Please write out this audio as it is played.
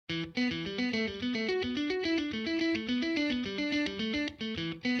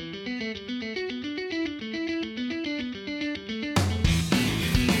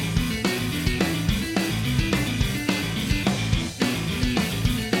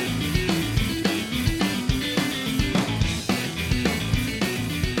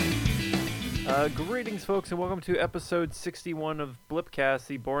Greetings, folks, and welcome to episode 61 of Blipcast,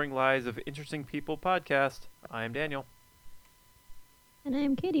 the Boring Lives of Interesting People podcast. I am Daniel. And I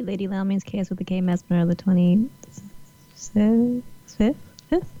am Katie, Lady Loud means chaos with the K, Mesmer, the 25th? I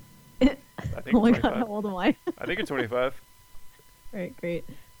think Oh my 25. god, how old am I? I think it's 25. Alright, great.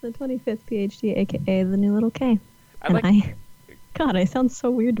 The 25th PhD, aka the new little K. God, I sound so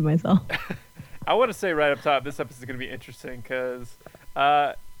weird to myself. I want to say right up top, this episode is going to be interesting because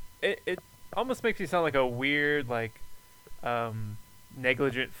it almost makes me sound like a weird,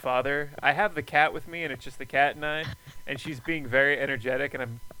 negligent father. I have the cat with me, and it's just the cat and I, and she's being very energetic, and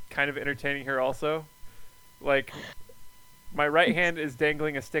I'm kind of entertaining her also. Like, my right hand is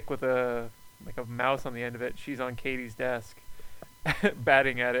dangling a stick with a mouse on the end of it. She's on Katie's desk,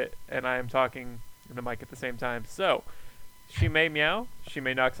 batting at it, and I am talking in the mic at the same time. So, she may meow, she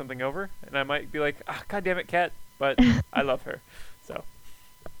may knock something over, and I might be like, God damn it, cat, but I love her. So.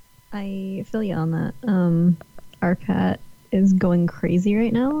 I feel you on that. Our cat is going crazy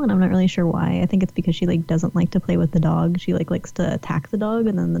right now, and I'm not really sure why. I think it's because she doesn't like to play with the dog. She likes to attack the dog,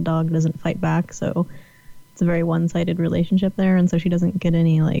 and then the dog doesn't fight back. So it's a very one-sided relationship there, and so she doesn't get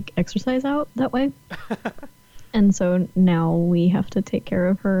any exercise out that way. And so now we have to take care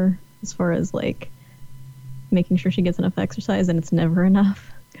of her as far as making sure she gets enough exercise, and it's never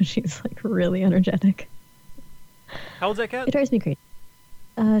enough because she's really energetic. How old's that cat? It drives me crazy.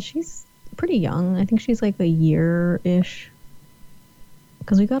 She's pretty young. I think she's a year-ish.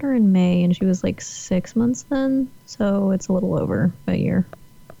 Because we got her in May, and she was 6 months then. So it's a little over a year.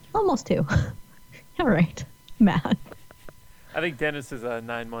 Almost 2. All right. Matt. I think Dennis is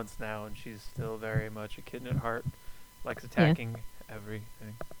 9 months now, and she's still very much a kitten at heart. Likes attacking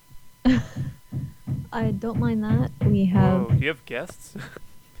everything. I don't mind that. We have... Whoa, do you have guests?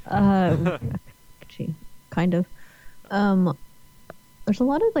 Actually, kind of. There's a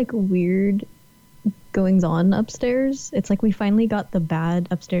lot of weird goings on upstairs. It's we finally got the bad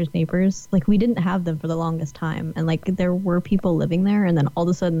upstairs neighbors. We didn't have them for the longest time, and there were people living there, and then all of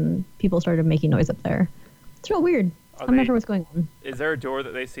a sudden people started making noise up there. It's real weird. I'm not sure what's going on. Is there a door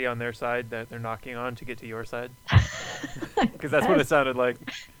that they see on their side that they're knocking on to get to your side? Because that's what it sounded like.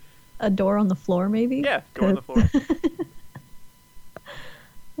 A door on the floor, maybe? Yeah, door on the floor.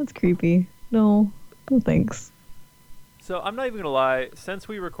 That's creepy. No thanks. So I'm not even going to lie, since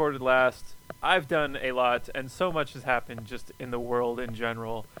we recorded last, I've done a lot, and so much has happened just in the world in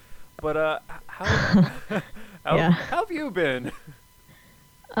general. But how have you been?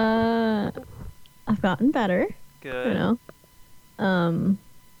 I've gotten better. Good. I've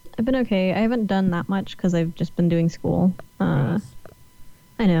been okay. I haven't done that much because I've just been doing school. Gross.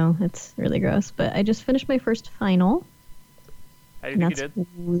 I know, it's really gross, but I just finished my first final. How do you think you did? That's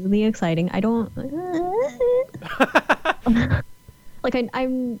really exciting. I don't...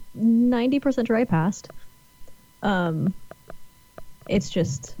 I'm 90% sure I passed. It's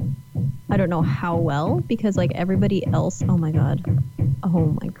just... I don't know how well, because, everybody else... Oh, my God.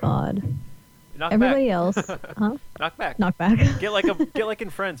 Knock Everybody back. Else... Huh? Knock back. Knock back. Get like in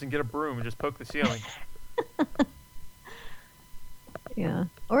Friends and get a broom and just poke the ceiling. Yeah.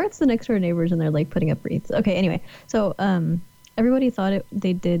 Or it's the next door neighbors and they're, putting up wreaths. Okay, anyway. So, everybody thought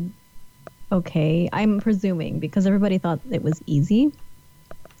they did okay. I'm presuming because everybody thought it was easy,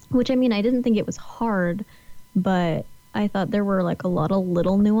 which I didn't think it was hard, but I thought there were a lot of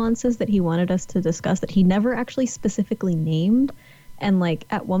little nuances that he wanted us to discuss that he never actually specifically named. And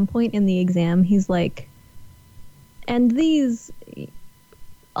at one point in the exam, he's and these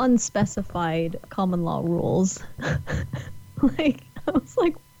unspecified common law rules. I was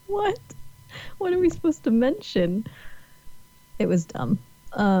what? What are we supposed to mention? It was dumb.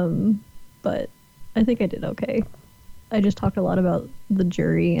 But I think I did okay. I just talked a lot about the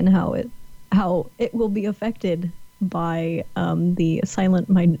jury and how it will be affected by the silent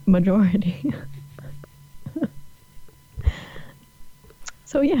majority.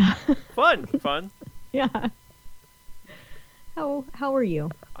 So yeah. Fun. Yeah. How are you?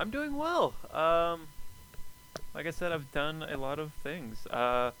 I'm doing well. Like I said, I've done a lot of things.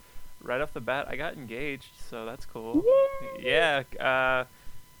 Right off the bat, I got engaged, so that's cool. Yay! Yeah.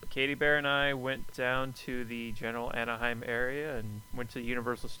 Katie Bear and I went down to the general Anaheim area and went to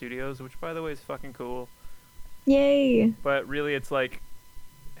Universal Studios, which, by the way, is fucking cool. Yay! But really, it's like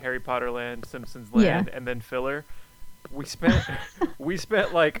Harry Potter land, Simpsons land, and then filler. We spent we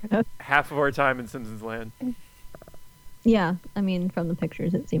spent like half of our time in Simpsons Land. Yeah, I mean, from the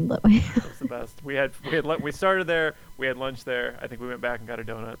pictures, it seemed that way. It was the best. We started there. We had lunch there. I think we went back and got a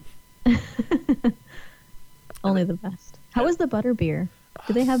donut. Only the best. How was the butterbeer?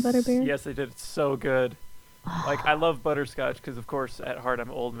 Do they have butterbeer? Yes, they did. It's so good. Like, I love butterscotch because, of course, at heart I'm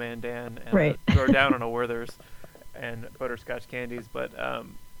old man Dan, and Right. I throw down on a Werther's and butterscotch candies. But God,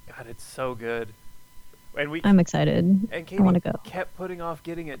 it's so good. And I'm excited. and I Katie want to go. kept putting off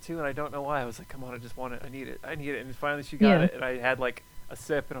getting it too, and I don't know why. I was like, "Come on, I just want it. I need it. I need it." And finally, she got Yeah. it, and I had like a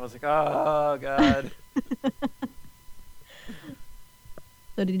sip, and I was like, "Oh God."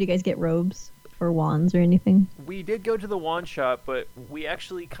 So did you guys get robes or wands or anything? We did go to the wand shop, but we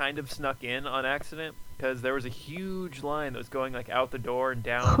actually kind of snuck in on accident because there was a huge line that was going like out the door and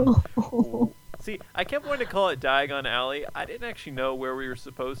down. See, I kept wanting to call it Diagon Alley. I didn't actually know where we were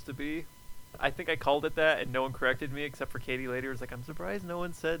supposed to be. I think I called it that, and no one corrected me except for Katie later. It was like, I'm surprised no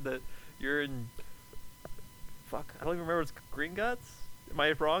one said that you're in. Fuck, I don't even remember. It's Green Guts. Am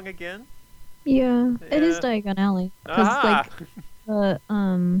I wrong again? Yeah, it is Yeah. Diagon Alley. Because Ah!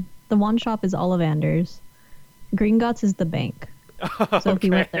 the wand shop is Ollivanders. Green Guts is the bank. So if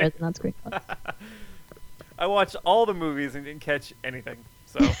you went there, then that's Green Guts. I watched all the movies and didn't catch anything,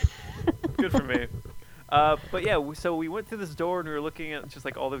 so good for me. But yeah, so we went through this door and we were looking at just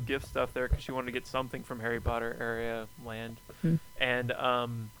like all the gift stuff there because she wanted to get something from Harry Potter area land, and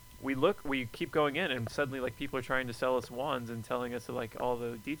we keep going in and suddenly like people are trying to sell us wands and telling us like all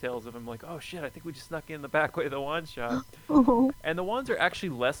the details of them. Like, oh shit, I think we just snuck in the back way of the wand shop, Oh, and the wands are actually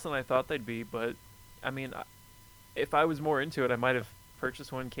less than I thought they'd be. But I mean, if I was more into it, I might have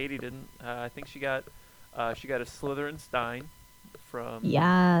purchased one. Katie didn't. I think she got a Slytherin Stein from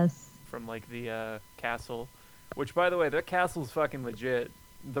yes. from like the castle, which by the way, that castle's fucking legit.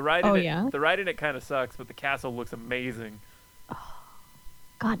 The ride Oh, in it, yeah? the ride in it kind of sucks, but the castle looks amazing.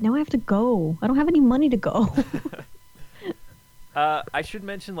 God, now I have to go. I don't have any money to go. I should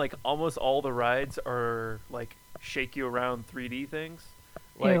mention like almost all the rides are like shake you around 3D things.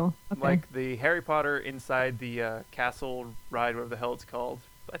 Like Ew, okay. like the Harry Potter inside the castle ride, whatever the hell it's called.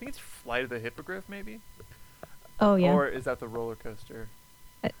 I think it's Flight of the Hippogriff, maybe. Oh, yeah. Or is that the roller coaster?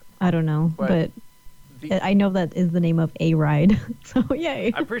 I don't know, But but I know that is the name of a ride. So,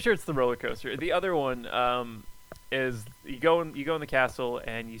 yay. I'm pretty sure it's the roller coaster. The other one is you go in the castle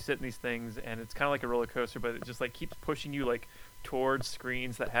and you sit in these things and it's kind of like a roller coaster, but it just like keeps pushing you like towards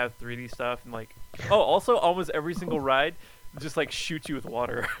screens that have 3D stuff and like also almost every single ride just like shoots you with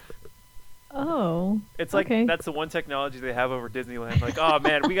water. Oh. It's like okay. that's the one technology they have over Disneyland. Like, oh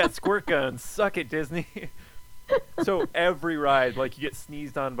man, we got squirt guns. Suck it, Disney. So every ride, like you get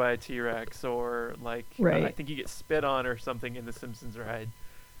sneezed on by a T-Rex, or like Right. I think you get spit on or something in the Simpsons ride,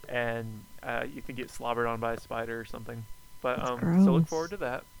 and you can get slobbered on by a spider or something. But That's so look gross. forward to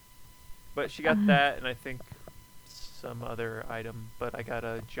that. But she got that, and I think some other item. But I got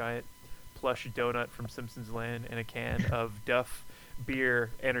a giant plush donut from Simpsons Land and a can of Duff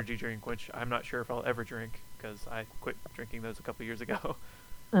beer energy drink, which I'm not sure if I'll ever drink because I quit drinking those a couple years ago.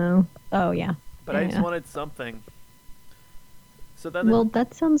 Oh, yeah. But Yeah, I just yeah. wanted something. So then the- Well,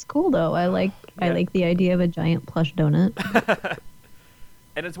 that sounds cool, though. I Yeah. like the idea of a giant plush donut.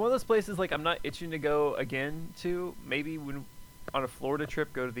 And it's one of those places like I'm not itching to go again to. Maybe when on a Florida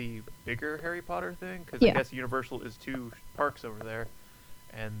trip, go to the bigger Harry Potter thing because I Yeah. guess Universal is 2 parks over there,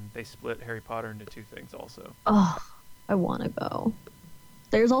 and they split Harry Potter into 2 things also. Oh, I want to go.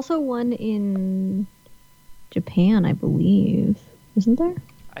 There's also one in Japan, I believe. Isn't there?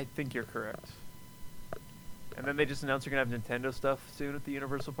 I think you're correct. And then they just announced they're gonna have Nintendo stuff soon at the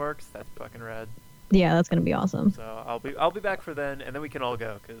Universal parks. That's fucking rad. Yeah, that's gonna be awesome. So I'll be back for then, and then we can all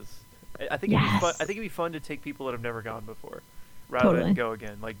go because I think it'd be fun. Yes. I think it'd be fun to take people that have never gone before, rather Totally. than go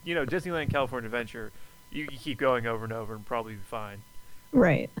again. Like Disneyland California Adventure, you keep going over and over and probably be fine.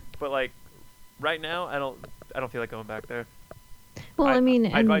 Right. But like right now, I don't feel like going back there. Well, I mean,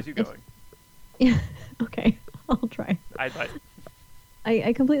 I advise you if- going. Yeah. Okay, I'll try. I advise.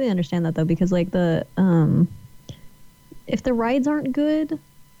 I completely understand that though, because like if the rides aren't good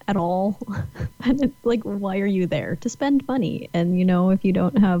at all, then it's like, why are you there? To spend money. And if you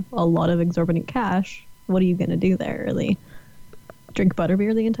don't have a lot of exorbitant cash, what are you gonna do there, really? Drink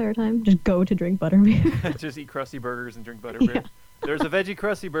butterbeer the entire time? Just go to drink butterbeer? Just eat Krusty burgers and drink butterbeer. Yeah. There's a veggie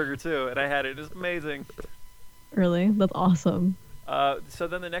Krusty burger too, and I had it. It's amazing. Really? That's awesome. So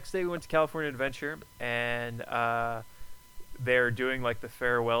then the next day we went to California Adventure, and they're doing like the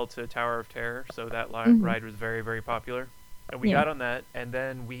farewell to Tower of Terror, so that Mhm. ride was very, very popular. And we Yeah. got on that, and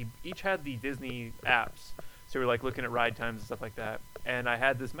then we each had the Disney apps, so we were like looking at ride times and stuff like that. And I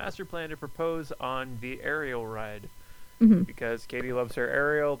had this master plan to propose on the Ariel ride, Mhm. because Katie loves her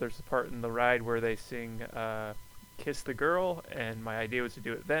Ariel. There's a part in the ride where they sing "Kiss the Girl," and my idea was to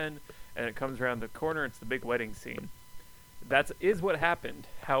do it then. And it comes around the corner. It's the big wedding scene. That is what happened.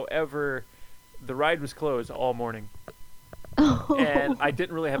 However, the ride was closed all morning, and I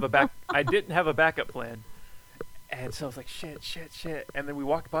didn't really have I didn't have a backup plan. And so I was like, shit. And then we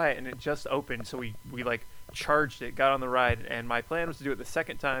walked by it, and it just opened. So we like charged it, got on the ride, and my plan was to do it the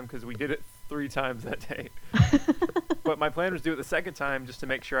second time because we did it 3 times that day. But my plan was to do it the second time just to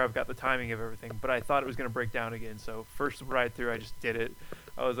make sure I've got the timing of everything. But I thought it was going to break down again. So first ride through, I just did it.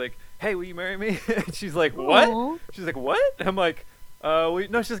 I was like, hey, will you marry me? And she's like, what? Aw. She's like, what? I'm like, no,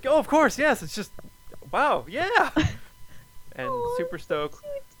 she's like, oh, of course, yes. It's just, wow, yeah. And Aw, super so stoked.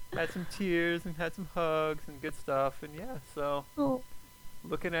 cute. Had some tears and had some hugs and good stuff. And yeah, so Oh,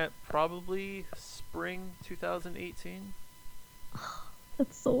 looking at probably spring 2018.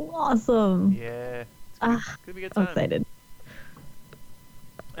 that's so awesome. Yeah. It's gonna be a good I'm time. excited.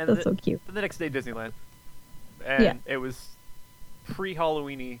 And That's so cute. the next day, Disneyland. And Yeah. it was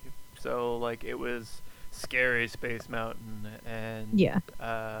pre-Halloweeny, so like it was Scary Space Mountain, and Yeah.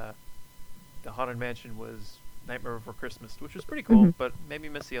 the Haunted Mansion was Nightmare Before Christmas, which was pretty cool, Mhm. but made me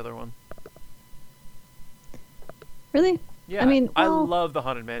miss the other one. Really? Yeah, I mean, I well- love the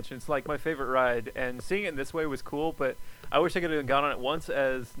Haunted Mansion. It's like my favorite ride, and seeing it in this way was cool, but I wish I could have gone on it once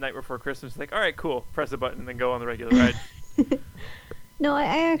as Nightmare Before Christmas. Like, all right, cool, press a button and then go on the regular ride. No,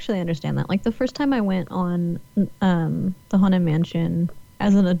 I actually understand that. Like the first time I went on the Haunted Mansion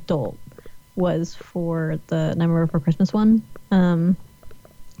as an adult was for the Nightmare Before Christmas one.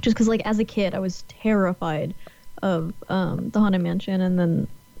 Just because like as a kid I was terrified of the Haunted Mansion, and then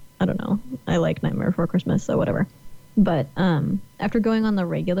I don't know, I like Nightmare Before Christmas, so whatever. But after going on the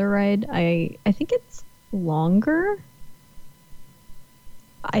regular ride, I think it's longer.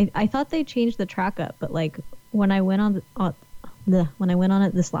 I thought they changed the track up, but like when I went on when I went on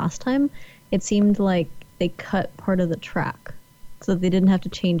it this last time, it seemed like they cut part of the track so they didn't have to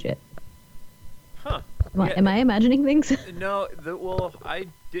change it. Huh. Am I imagining things? No, well, I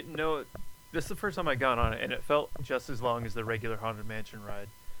didn't know it. This is the first time I got on it, and it felt just as long as the regular Haunted Mansion ride.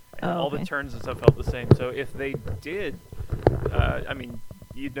 And Oh, all the okay. turns and stuff felt the same. So if they did, I mean,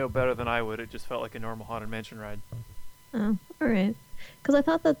 you'd know better than I would. It just felt like a normal Haunted Mansion ride. Oh, all right. Because I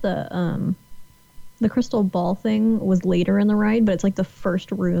thought that the crystal ball thing was later in the ride, but it's like the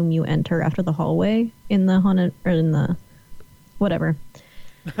first room you enter after the hallway in the haunted or in the whatever.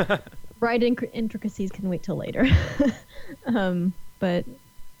 Ride intricacies can wait till later. But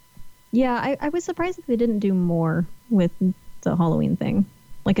yeah, I was surprised that they didn't do more with the Halloween thing.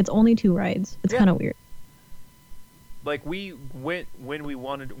 Like it's only 2 rides. It's Yeah. kind of weird. Like we went when we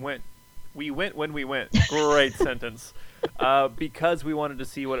wanted we went when we went. Great sentence. Because we wanted to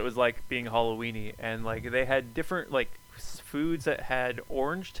see what it was like being Halloweeny, and like they had different like foods that had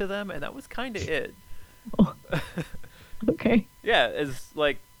orange to them, and that was kind of it. Oh. Okay. Yeah, as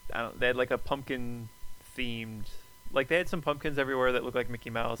like they had like a pumpkin themed, like they had some pumpkins everywhere that looked like Mickey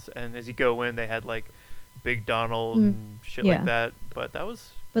Mouse, and as you go in, they had like Big Donald and shit yeah. like that. But that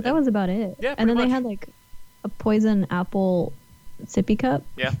was. But that was about it. Yeah, and then pretty they much. had like a poison apple sippy cup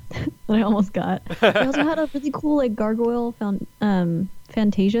Yeah. that I almost got. They also had a really cool like gargoyle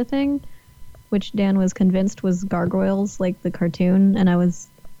Fantasia thing, which Dan was convinced was gargoyles, like the cartoon, and I was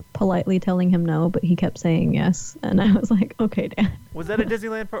politely telling him no, but he kept saying yes, and I was like, okay, Dan. Was that a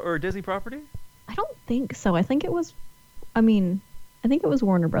Disneyland or a Disney property? I don't think so. I think it was. I mean, I think it was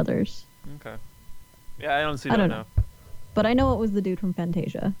Warner Brothers, Okay. Yeah, I honestly I don't don't know. but I know it was the dude from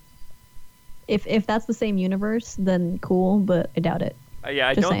Fantasia. If that's the same universe, then cool, but I doubt it. Yeah,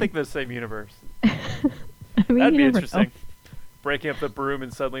 I Just don't saying. think they're the same universe. I mean, That'd you be never interesting. know. Breaking up the broom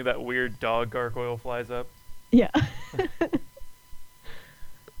and suddenly that weird dog gargoyle flies up. Yeah.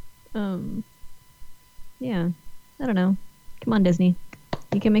 Yeah. I don't know. Come on, Disney.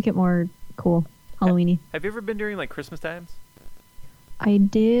 You can make it more cool, Halloweeny. Have you ever been during like Christmas times? I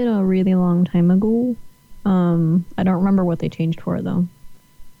did a really long time ago. I don't remember what they changed for it though.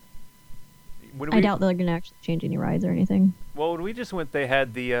 When I doubt they're gonna actually change any rides or anything. Well, when we just went, they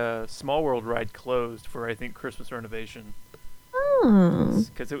had the Small World ride closed for I think Christmas renovation Oh.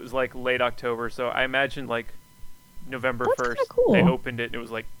 because it was like late October. So I imagine like November That's kinda 1st cool. they opened it and it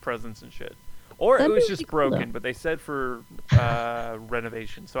was like presents and shit. Or That'd it was be just really cool, broken, though. but they said for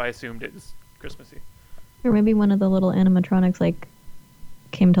renovation, so I assumed it was Christmassy. Or maybe one of the little animatronics like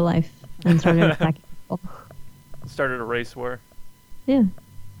came to life and started attacking people. Started a race war. Yeah.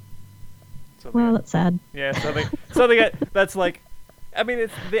 Something Well, like- that's sad. Yeah, that's like, I mean,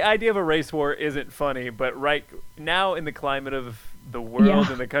 it's the idea of a race war isn't funny, but right now in the climate of the world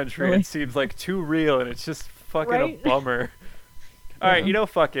Yeah, and the country, really. it seems like too real, and it's just fucking Right? a bummer. All right, Yeah.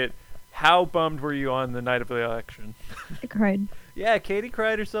 fuck it. How bummed were you on the night of the election? I cried. Yeah, Katie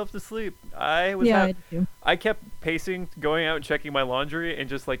cried herself to sleep. I was Yeah, ha- I do. I kept pacing, going out and checking my laundry, and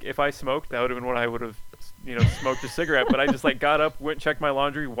just like if I smoked, that would have been when I would have, smoked a cigarette. But I just like got up, went checked my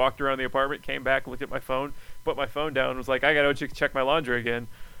laundry, walked around the apartment, came back, looked at my phone, put my phone down, and was like, I gotta check my laundry again.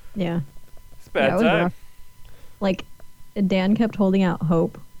 Yeah. It's a bad Yeah, it was time. rough. Like, Dan kept holding out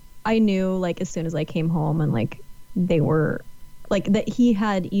hope. I knew, like, as soon as I came home and, like, they were, like, that he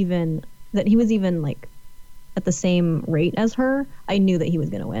was even, like, at the same rate as her, I knew that he was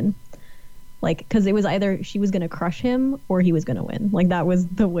going to win. Like, because it was either she was going to crush him or he was going to win. Like, that was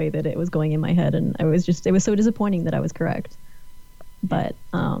the way that it was going in my head. And it was so disappointing that I was correct. But,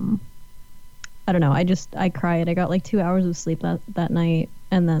 I don't know. I cried. I got, like, 2 hours of sleep that night.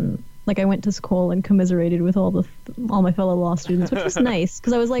 And then, like, I went to school and commiserated with all my fellow law students, which was nice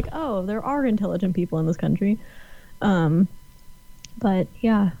because I was like, oh, there are intelligent people in this country. But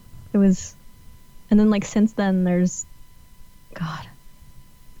yeah, it was. And then, like, since then, there's, God.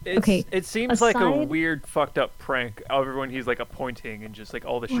 Okay, It seems like a aside- weird, fucked up prank of everyone he's like appointing and just like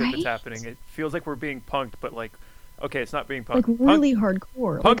all the shit that's Right? happening. It feels like we're being punked, but like, okay, it's not being punked. Like, really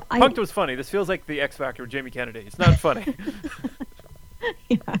hardcore. Punked was funny. This feels like the X Factor with Jamie Kennedy. It's not funny.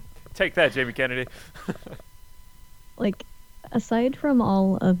 Yeah. Take that, Jamie Kennedy. Like, aside from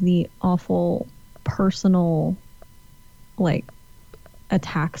all of the awful personal, like,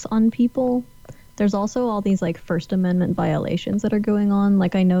 attacks on people, there's also all these, like, First Amendment violations that are going on.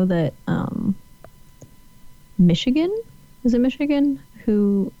 Like, I know that Michigan, is it Michigan,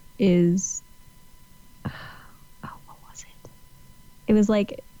 who is, oh, what was it? It was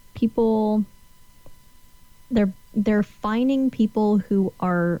like people, they're fining people who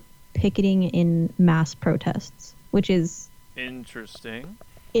are picketing in mass protests, which is Interesting.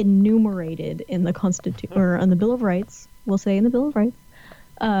 enumerated in the or on the Bill of Rights. We'll say in the Bill of Rights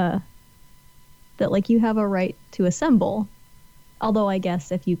that, like, you have a right to assemble. Although I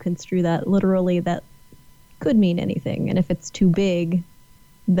guess if you construe that literally, that could mean anything. And if it's too big,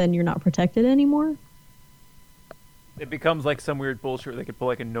 then you're not protected anymore. It becomes like some weird bullshit where they could pull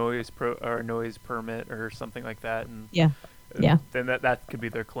like a noise permit or something like that, and Yeah. Yeah. then that could be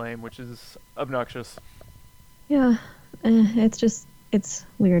their claim, which is obnoxious. Yeah. It's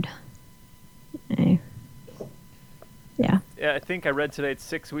weird. Eh. Yeah. Yeah, I think I read today it's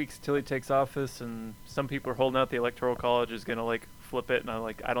 6 weeks till he takes office, and some people are holding out the Electoral College is gonna like flip it, and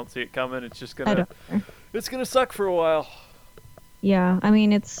I don't see it coming. It's just I gonna don't. it's gonna suck for a while. Yeah. I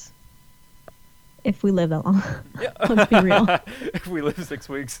mean, it's if we live that long. Yeah, Let's be real. If we live 6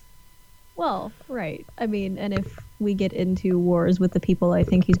 weeks. Well, right. I mean, and if we get into wars with the people I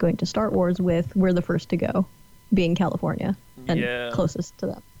think he's going to start wars with, we're the first to go, being California and Yeah. closest to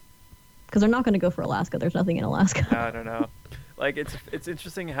them. Because they're not going to go for Alaska. There's nothing in Alaska. I don't know. Like it's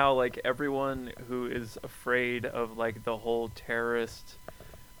interesting how like everyone who is afraid of like the whole terrorist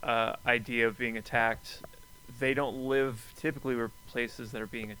idea of being attacked, they don't live typically where places that are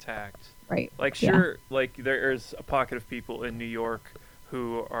being attacked. Right. Like Yeah. sure, like there's a pocket of people in New York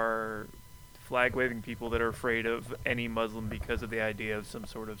who are flag waving people that are afraid of any Muslim because of the idea of some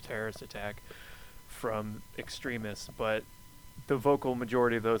sort of terrorist attack from extremists, but the vocal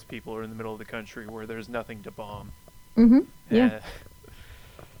majority of those people are in the middle of the country where there's nothing to bomb. Mm-hmm. Yeah.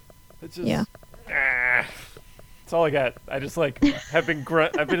 It's just Yeah. That's all I got. I just like have been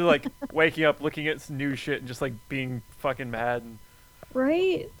I've been like waking up looking at some new shit and just like being fucking mad and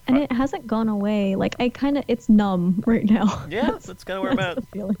Right. And it hasn't gone away. Like, it's numb right now. yeah, that's kind of where I'm That's at. the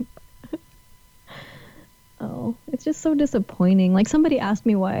feeling. Oh, it's just so disappointing. Like, somebody asked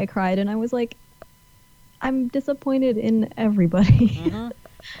me why I cried, and I was like, I'm disappointed in everybody. Mhm.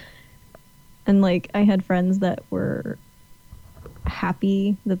 And, like, I had friends that were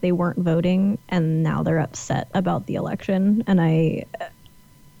happy that they weren't voting, and now they're upset about the election. And I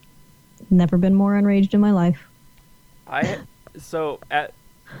never been more enraged in my life. So at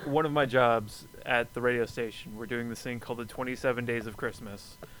one of my jobs at the radio station, we're doing this thing called the 27 Days of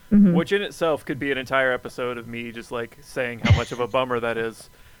Christmas, Mhm. which in itself could be an entire episode of me just like saying how much of a bummer that is.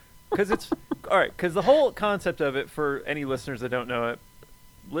 Because it's all right. Because the whole concept of it, for any listeners that don't know it,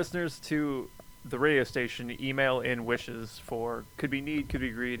 listeners to the radio station email in wishes for could be need, could be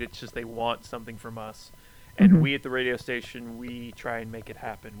greed. It's just they want something from us, and Mhm. we at the radio station we try and make it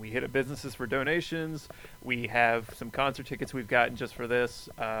happen. We hit up businesses for donations. We have some concert tickets we've gotten just for this.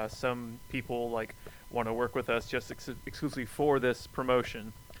 Some people like want to work with us just exclusively for this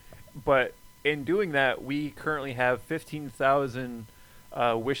promotion. But in doing that, we currently have 15,000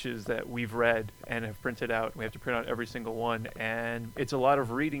 wishes that we've read and have printed out. We have to print out every single one, and it's a lot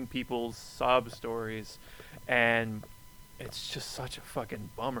of reading people's sob stories and it's just such a fucking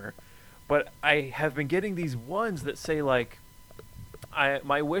bummer. But I have been getting these ones that say like,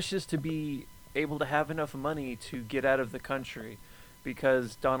 my wish is to be able to have enough money to get out of the country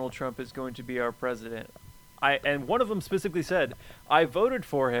because Donald Trump is going to be our president. And one of them specifically said, I voted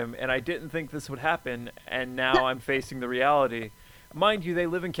for him and I didn't think this would happen, and now I'm facing the reality. Mind you, they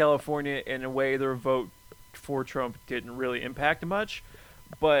live in California. In a way, their vote for Trump didn't really impact much,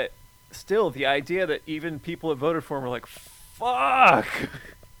 but still, the idea that even people that voted for him were like, fuck!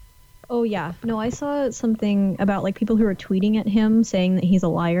 Oh yeah, no, I saw something about like people who were tweeting at him saying that he's a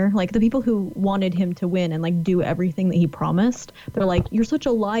liar. Like the people who wanted him to win and like do everything that he promised. They're like, "You're such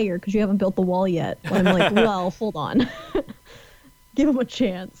a liar because you haven't built the wall yet." And I'm like, "Well, hold on, give him a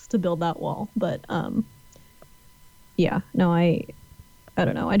chance to build that wall." But yeah, no, I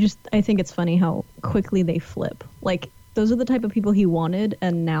don't know. I think it's funny how quickly they flip. Like those are the type of people he wanted,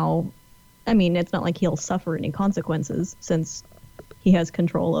 and now, I mean, it's not like he'll suffer any consequences since he has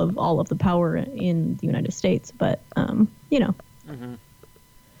control of all of the power in the United States, but, you know. Mm-hmm.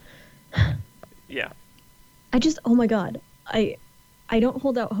 Yeah. Oh my God. I don't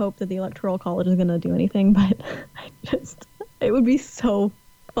hold out hope that the Electoral College is going to do anything, but it would be so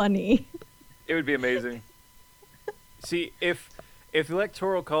funny. It would be amazing. See, if the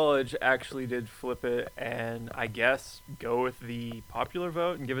Electoral College actually did flip it and, I guess, go with the popular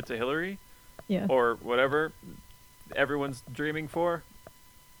vote and give it to Hillary, yeah, or whatever everyone's dreaming for,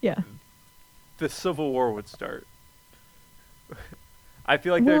 yeah, the Civil War would start. I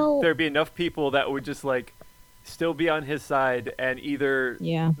feel like there'd be enough people that would just like still be on his side, and either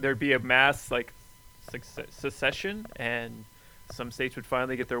there'd be a mass like secession, and some states would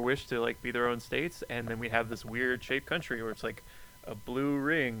finally get their wish to like be their own states, and then we'd have this weird shaped country where it's like a blue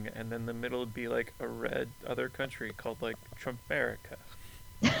ring, and then the middle would be like a red other country called like Trump America.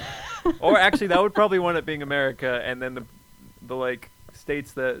 Or actually, that would probably wind up being America, and then the like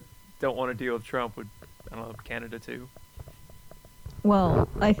states that don't want to deal with Trump would, I don't know, Canada too. Well,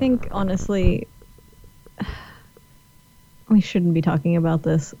 I think honestly, we shouldn't be talking about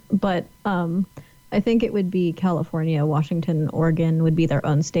this, but I think it would be California, Washington, Oregon would be their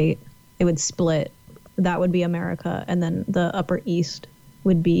own state. It would split. That would be America, and then the Upper East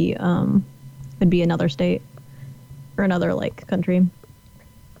would be another state or another like country.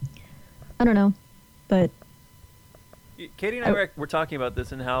 I don't know, but Katie and I were talking about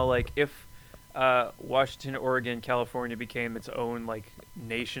this and how like if Washington, Oregon, California became its own like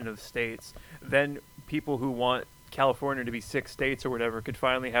nation of states, then people who want California to be 6 states or whatever could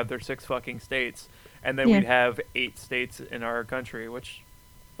finally have their 6 fucking states, and then we'd have 8 states in our country, which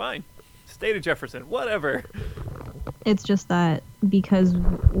fine. State of Jefferson, whatever. It's just that because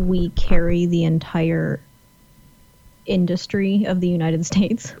we carry the entire industry of the United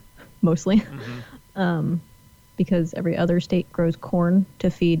States, mostly, because every other state grows corn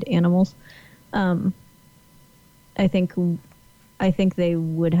to feed animals. I think they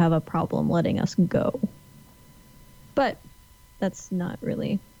would have a problem letting us go. But that's not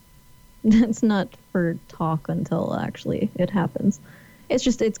for talk until actually it happens.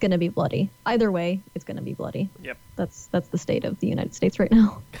 It's going to be bloody. Either way, it's going to be bloody. Yep. That's the state of the United States right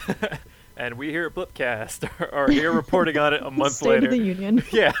now. And we here at Blipcast are here reporting on it a month State later. Of the Union.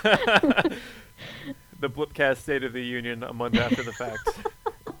 Yeah. The Blipcast State of the Union a month after the fact.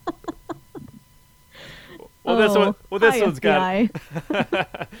 This one's got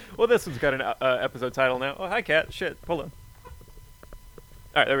an episode title now. Oh, hi, Kat. Shit, hold on.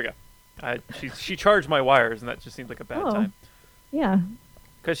 All right, there we go. She charged my wires, and that just seems like a bad time. Yeah.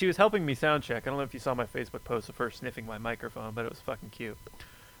 Because she was helping me sound check. I don't know if you saw my Facebook post of her sniffing my microphone, but it was fucking cute.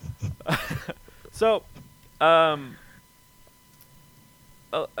 So,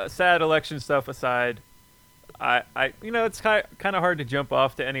 sad election stuff aside, I it's kind of hard to jump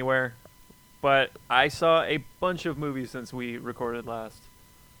off to anywhere, but I saw a bunch of movies since we recorded last.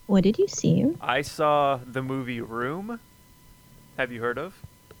 What did you see? I saw the movie Room. Have you heard of?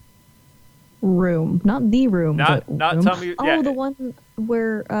 Room, not The Room. Not Room. tell me. Yeah. Oh, the one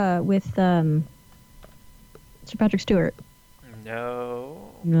where with Sir Patrick Stewart.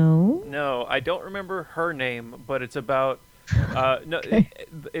 No, I don't remember her name, but it's about. Okay.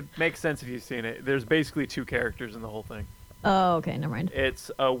 It makes sense if you've seen it. There's basically 2 characters in the whole thing. Oh, okay, never mind.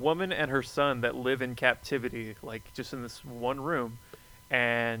 It's a woman and her son that live in captivity, like just in this one room,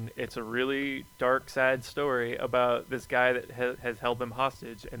 and it's a really dark, sad story about this guy that has held them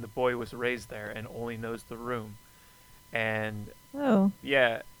hostage, and the boy was raised there and only knows the room. And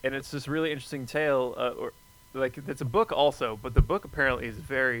yeah, and it's this really interesting tale. It's a book also, but the book apparently is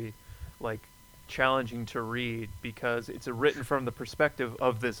very like challenging to read because it's written from the perspective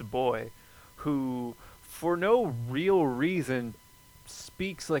of this boy who for no real reason,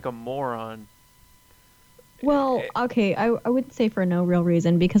 speaks like a moron. Well, okay, I would say for no real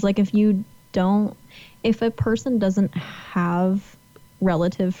reason because like if a person doesn't have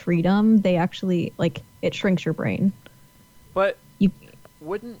relative freedom, they actually like it shrinks your brain. But You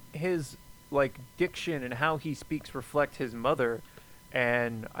wouldn't his like diction and how he speaks reflect his mother?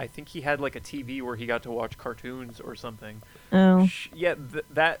 And I think he had like a TV where he got to watch cartoons or something. oh Yeah,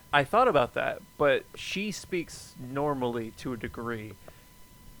 that I thought about that, but she speaks normally to a degree.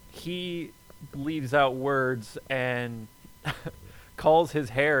 He leaves out words and calls his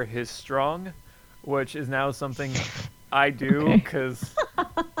hair his strong, which is now something I do Okay. because.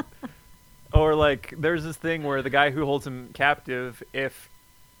 Or like, there's this thing where the guy who holds him captive, if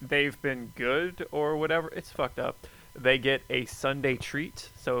they've been good or whatever, it's fucked up. They get a Sunday treat.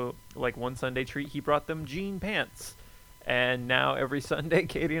 So, like one Sunday treat, he brought them jean pants. And now every Sunday,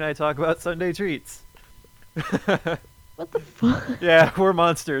 Katie and I talk about Sunday treats. what the fuck? Yeah, we're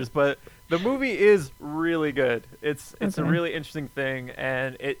monsters, but the movie is really good. It's a Okay. really interesting thing,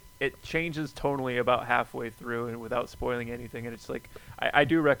 and it changes tonally about halfway through, and without spoiling anything. And it's like I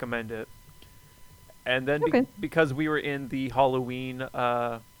do recommend it. And then Okay. because we were in the Halloween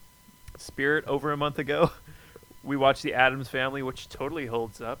spirit over a month ago, we watched The Addams Family, which totally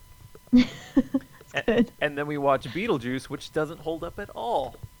holds up. That's good. And then we watched Beetlejuice, which doesn't hold up at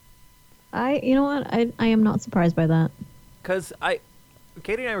all. You know what? I am not surprised by that. Because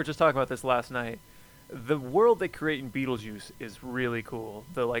Katie and I were just talking about this last night. The world they create in Beetlejuice is really cool.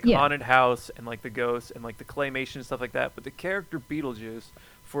 The like Yeah. haunted house and like the ghosts and like the claymation and stuff like that. But the character Beetlejuice,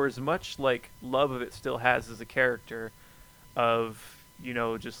 for as much like love of it still has as a character, of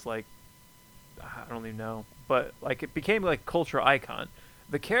just like I don't even know, but like it became like culture icon.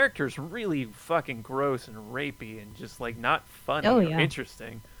 The character's really fucking gross and rapey and just like not funny Oh, or yeah.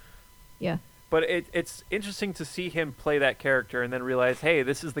 interesting. Yeah. But it's interesting to see him play that character and then realize, hey,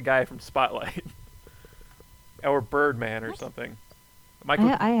 this is the guy from Spotlight. Or Birdman or What? something.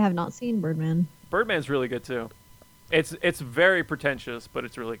 Michael I have not seen Birdman. Birdman's really good too. It's very pretentious, but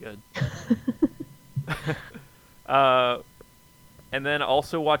it's really good. And then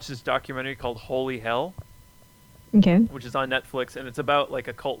also watch this documentary called Holy Hell, Okay. which is on Netflix, and it's about like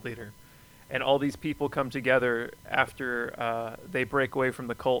a cult leader. And all these people come together after they break away from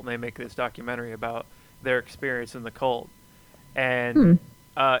the cult, and they make this documentary about their experience in the cult. And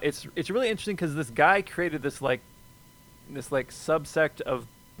it's really interesting because this guy created this subsect of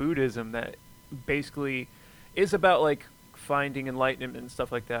Buddhism that basically is about like finding enlightenment and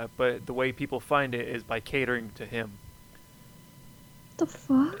stuff like that. But the way people find it is by catering to him. What the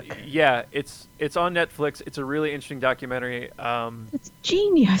fuck? Yeah, it's on Netflix. It's a really interesting documentary. That's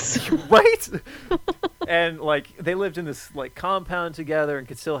genius. Right? And like they lived in this like compound together and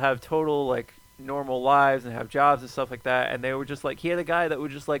could still have total like normal lives and have jobs and stuff like that. And they were just like, he had a guy that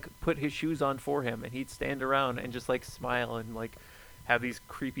would just like put his shoes on for him, and he'd stand around and just like smile and like have these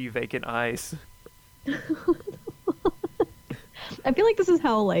creepy vacant eyes. I feel like this is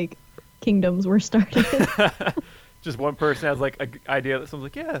how like kingdoms were started. Just one person has like an idea that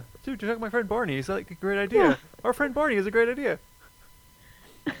someone's like, yeah, dude, check out my friend Barney. He's like a great idea. Yeah. Our friend Barney is a great idea.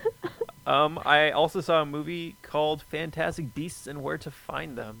 I also saw a movie called Fantastic Beasts and Where to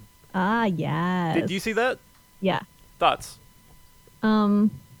Find Them. Ah, yes. Did you see that? Yeah. Thoughts? I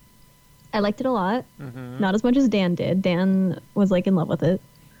liked it a lot. Mm-hmm. Not as much as Dan did. Dan was like in love with it.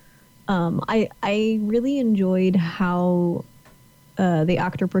 I really enjoyed how the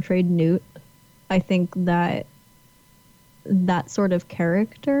actor portrayed Newt. I think that sort of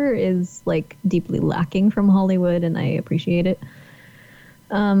character is like deeply lacking from Hollywood, and I appreciate it.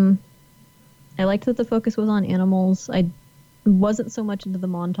 I liked that the focus was on animals. I wasn't so much into the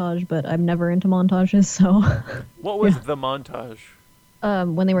montage, but I'm never into montages, so What was the montage?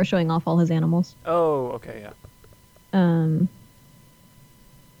 when they were showing off all his animals. Oh, okay, yeah.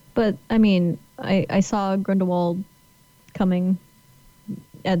 But I mean, I saw Grindelwald coming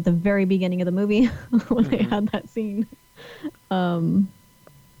at the very beginning of the movie when they had that scene.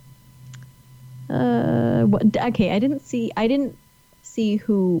 Okay, I didn't see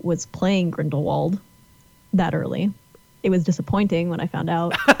who was playing Grindelwald that early. It was disappointing when I found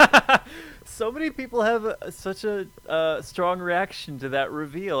out. So many people have such a strong reaction to that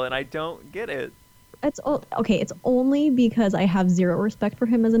reveal, and I don't get it. Okay. It's only because I have zero respect for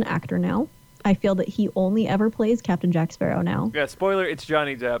him as an actor now. I feel that he only ever plays Captain Jack Sparrow now. Yeah, spoiler, it's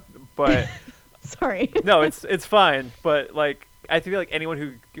Johnny Depp, but Sorry. no, it's fine. But like, I feel like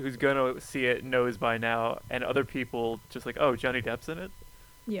anyone who's gonna see it knows by now, and other people just like, oh, Johnny Depp's in it.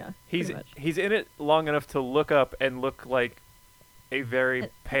 Yeah. He's pretty much. he's in it long enough to look up and look like a very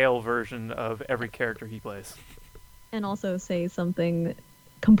pale version of every character he plays. And also say something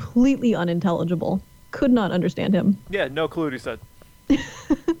completely unintelligible. Could not understand him. Yeah, no clue what he said.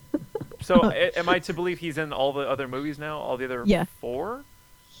 So, am I to believe he's in all the other movies now? All the other Yeah. 4?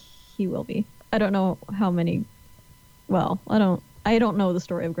 He will be. I don't know how many. Well, I don't know the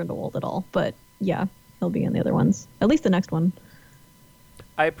story of Grindelwald at all, but yeah, he'll be in the other ones. At least the next one.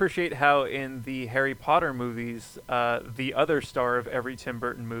 I appreciate how in the Harry Potter movies, the other star of every Tim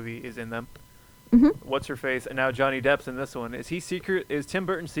Burton movie is in them. Mm-hmm. What's her face? And now Johnny Depp's in this one. Is Tim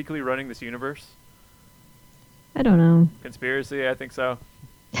Burton secretly running this universe? I don't know. Conspiracy? I think so.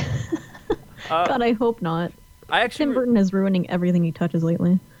 God, I hope not. I actually Tim Burton is ruining everything he touches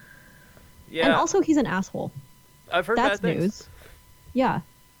lately. Yeah. And also, he's an asshole. I've heard That's bad things. news. Yeah.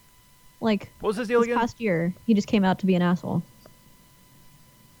 Like, What was his deal this again? past year, he just came out to be an asshole.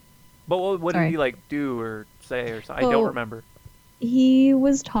 But what did Sorry. he like do or say or something? I So- don't remember. He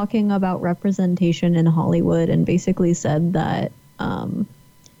was talking about representation in Hollywood and basically said that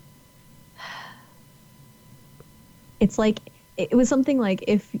it's like it was something like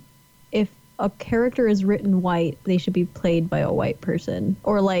if a character is written white, they should be played by a white person,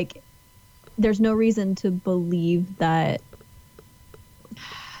 or like there's no reason to believe that.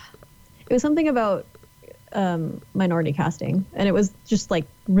 It was something about minority casting, and it was just like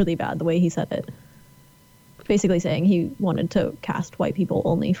really bad the way he said it. Basically saying he wanted to cast white people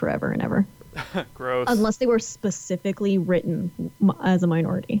only forever and ever, Gross. unless they were specifically written as a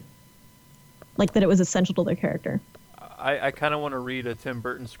minority, like that it was essential to their character. I kind of want to read a Tim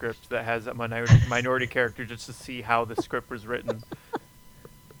Burton script that has a minority character just to see how the script was written.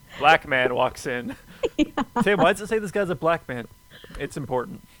 Black man walks in. Tim, why does it say this guy's a black man? It's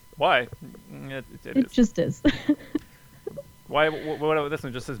important. Why? It It is. just is. Why? What about this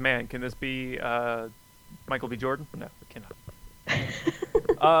one? Just says man. Can this be Michael B. Jordan? No, it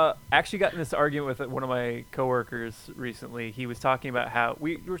cannot. Actually got in this argument with one of my coworkers recently. He was talking about how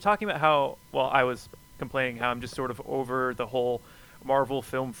we were talking about how, well, I was complaining how I'm just sort of over the whole Marvel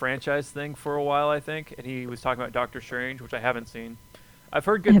film franchise thing for a while, I think, and he was talking about Doctor Strange, which I haven't seen. I've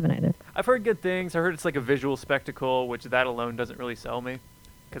heard I good haven't either. I've heard good things. I heard it's like a visual spectacle, which that alone doesn't really sell me,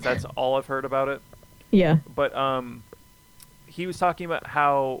 because that's all I've heard about it. Yeah. But he was talking about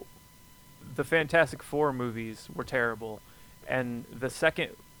how the Fantastic Four movies were terrible, and the second,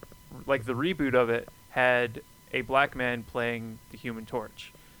 like the reboot of it, had a black man playing the Human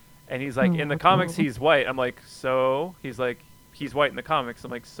Torch, and he's like, in the comics he's white. I'm like, so? He's like, he's white in the comics.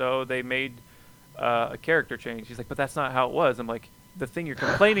 I'm like, so they made a character change. He's like, but that's not how it was. I'm like, the thing you're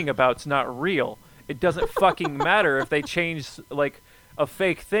complaining about's not real. It doesn't fucking matter if they change like a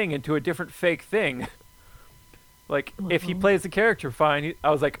fake thing into a different fake thing. Like, if he plays the character fine, I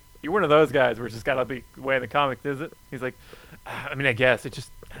was like, you're one of those guys where it's just gotta be the way in the comic, is it? He's like, I mean, I guess it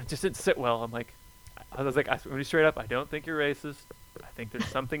just didn't sit well. I'm like, I was like, I'm gonna be straight up. I don't think you're racist. I think there's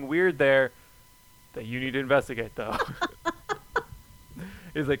something weird there that you need to investigate, though.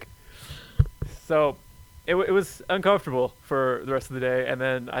 He's like, so it was uncomfortable for the rest of the day, and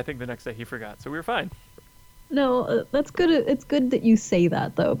then I think the next day he forgot, so we were fine. No, that's good. It's good that you say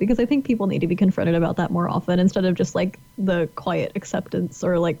that though, because I think people need to be confronted about that more often instead of just like the quiet acceptance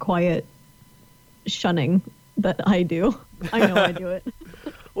or like quiet shunning that I do. I know I do it.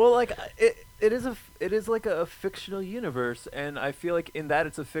 Well, like it is like a fictional universe, and I feel like in that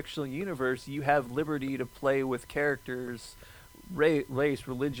it's a fictional universe, you have liberty to play with characters, race,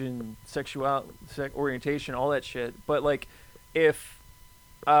 religion, orientation, all that shit. But like, if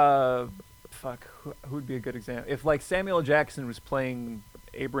who would be a good example? If like Samuel L. Jackson was playing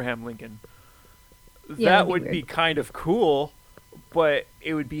Abraham Lincoln, Yeah, that that'd be would be weird. kind of cool, but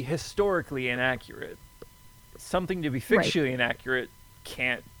it would be historically inaccurate. Something to be Right. fictionally inaccurate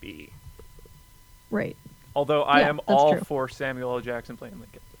can't be. Right. Although I Yeah, am that's all true. for Samuel L. Jackson playing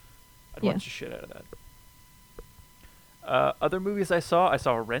Lincoln. I'd Yeah. watch the shit out of that. Other movies I saw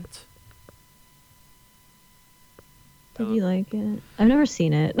Rent. Did you like it? I've never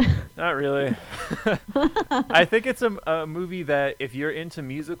seen it. Not really. I think it's a movie that if you're into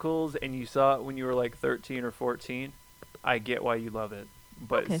musicals and you saw it when you were like 13 or 14, I get why you love it.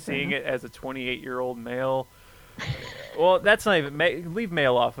 But Okay, fair seeing enough. it as a 28-year-old male, well, that's not even leave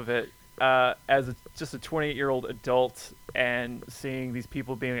male off of it. Just a 28-year-old adult and seeing these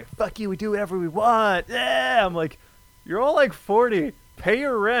people being like, "Fuck you, we do whatever we want." Yeah, I'm like, you're all like 40. Pay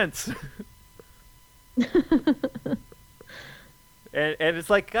your rent. And it's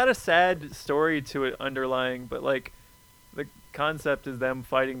like got a sad story to it underlying, but like the concept is them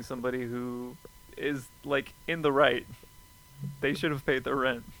fighting somebody who is like in the right. They should have paid their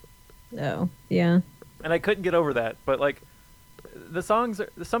rent. Oh, yeah. And I couldn't get over that, but like some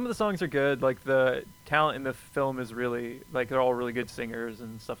of the songs are good. Like the talent in the film is really like they're all really good singers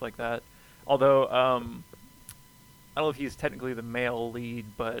and stuff like that. Although I don't know if he's technically the male lead,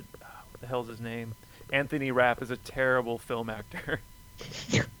 but what the hell's his name? Anthony Rapp is a terrible film actor.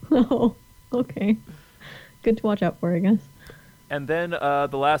 Oh, okay. Good to watch out for, I guess. And then the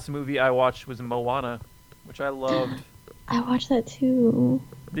last movie I watched was Moana, which I loved. I watched that too.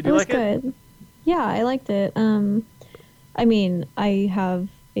 Did you like it? It was good. Yeah, I liked it. I mean, I have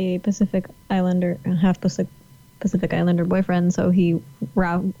a Pacific Islander, half Pacific Islander boyfriend, so he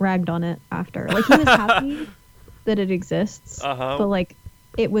ragged on it after. Like, he was happy that it exists, but like,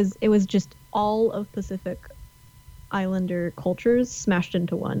 it was just all of Pacific Islander cultures smashed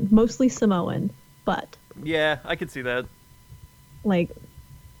into one, mostly Samoan, but yeah, I could see that. Like,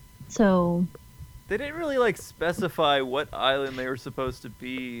 so they didn't really like specify what island they were supposed to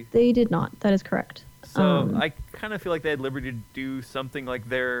be. They did not. That is correct. So I kind of feel like they had liberty to do something like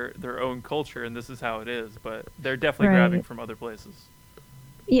their own culture, and this is how it is. But they're definitely grabbing from other places.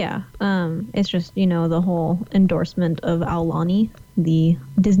 Yeah. It's just, the whole endorsement of Aulani, the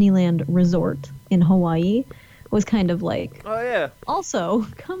Disneyland resort in Hawaii, was kind of like, oh yeah, also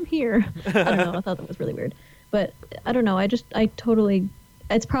come here. I don't know. I thought that was really weird, but I don't know. It's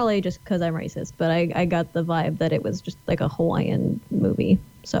probably just because I'm racist, but I got the vibe that it was just like a Hawaiian movie.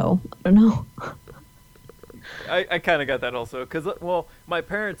 So I don't know. I kind of got that also because, well, my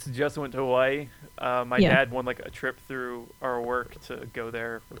parents just went to Hawaii. My dad won like a trip through our work to go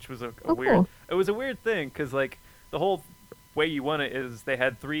there, which was a weird. Cool. It was a weird thing because like the whole way you won it is they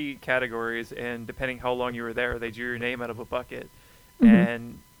had 3 categories, and depending how long you were there, they drew your name out of a bucket,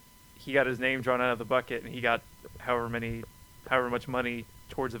 and he got his name drawn out of the bucket, and he got however much money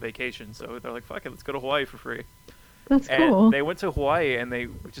towards a vacation. So they're like, "Fuck it, let's go to Hawaii for free." That's cool. And they went to Hawaii, and they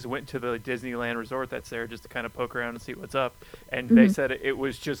just went to the Disneyland resort that's there just to kind of poke around and see what's up. And they said it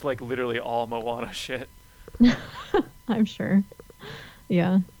was just like literally all Moana shit. I'm sure.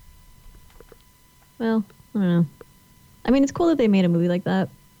 Yeah. Well, I don't know. I mean, it's cool that they made a movie like that.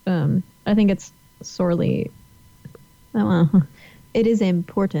 I think it's sorely... I don't know. It is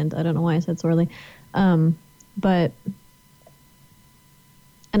important. I don't know why I said sorely. But...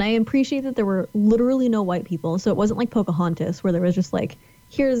 And I appreciate that there were literally no white people. So it wasn't like Pocahontas where there was just like,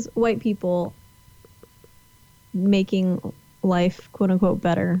 here's white people making life, quote unquote,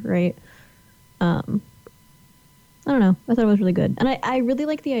 better, right? I don't know. I thought it was really good. And I really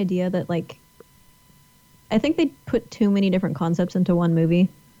like the idea that like, I think they put too many different concepts into one movie.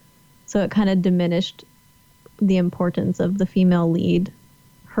 So it kind of diminished the importance of the female lead,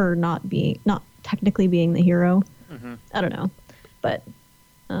 her not technically being the hero. I don't know. But...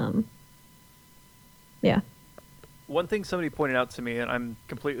 yeah. One thing somebody pointed out to me, and I'm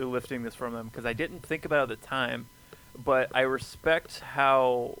completely lifting this from them because I didn't think about it at the time, but I respect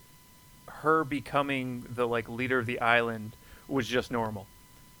how her becoming the like leader of the island was just normal,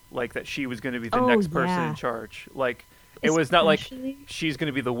 like that she was going to be the next person in charge. Like it was not like she's going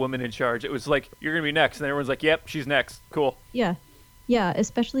to be the woman in charge. It was like you're going to be next, and everyone's like, "Yep, she's next. Cool." Yeah,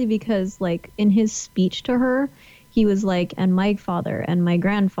 especially because like in his speech to her. He was like, and my father, and my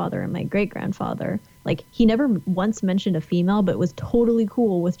grandfather, and my great-grandfather. Like, he never once mentioned a female, but was totally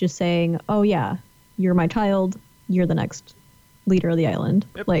cool with just saying, oh, yeah, you're my child. You're the next leader of the island.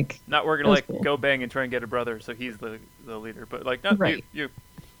 Yep. Like, not we're going to, like, cool. Go bang and try and get a brother, so he's the leader. But, like, no, right. you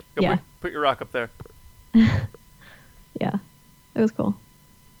go put your rock up there. Yeah, it was cool.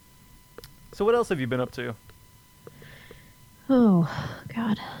 So what else have you been up to? Oh,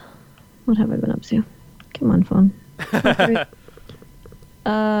 God. What have I been up to? Come on, phone.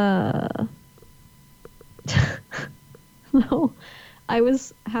 No, I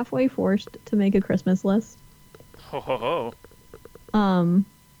was halfway forced to make a Christmas list. Ho ho ho.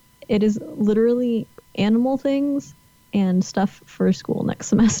 It is literally animal things and stuff for school next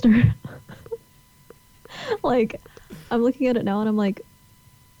semester. Like, I'm looking at it now and I'm like,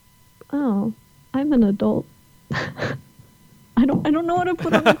 oh, I'm an adult. I don't know what to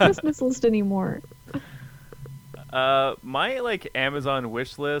put on the Christmas list anymore. My like Amazon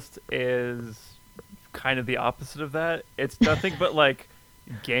wish list is kind of the opposite of that. It's nothing but like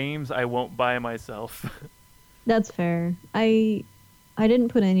games I won't buy myself. That's fair. I didn't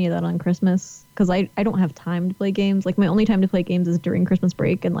put any of that on Christmas because I don't have time to play games. Like my only time to play games is during Christmas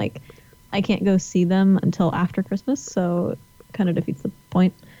break, and like I can't go see them until after Christmas, so it kind of defeats the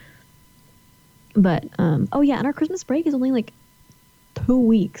point. But oh yeah, and our Christmas break is only like 2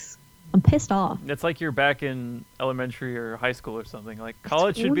 weeks. I'm pissed off. It's like you're back in elementary or high school or something. Like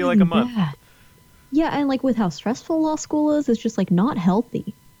college should be like a month. Bad. Yeah, and like with how stressful law school is, it's just like not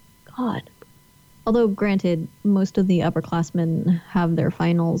healthy. God. Although, granted, most of the upperclassmen have their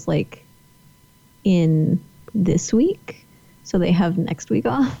finals like in this week, so they have next week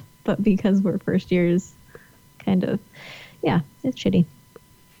off. But because we're first years, kind of, yeah, it's shitty.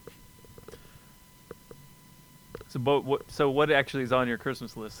 So what actually is on your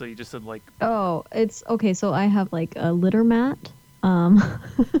Christmas list? So you just said like, Oh, it's okay. So I have like a litter mat.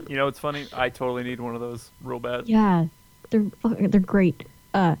 you know, it's funny. I totally need one of those real bad. Yeah, they're great.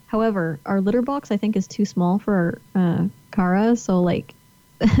 However, our litter box I think is too small for Kara. So like,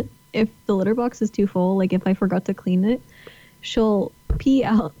 if the litter box is too full, like if I forgot to clean it, she'll pee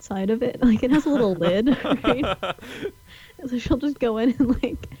outside of it. Like it has a little lid, right? So she'll just go in and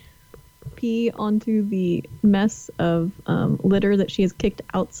like pee onto the mess of litter that she has kicked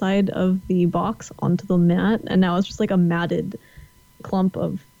outside of the box onto the mat, and now it's just like a matted clump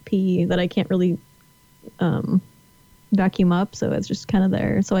of pee that I can't really vacuum up, so it's just kind of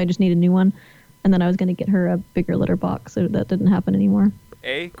there. So I just need a new one, and then I was going to get her a bigger litter box, so that didn't happen anymore.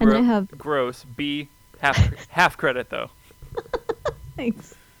 A, and I have gross. B, half credit though.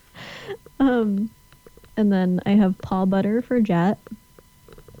 Thanks. And then I have paw butter for Jet.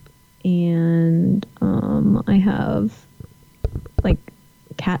 And I have like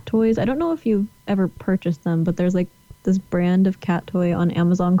cat toys. I don't know if you've ever purchased them, but there's like this brand of cat toy on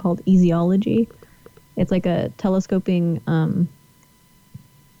Amazon called Easyology. It's like a telescoping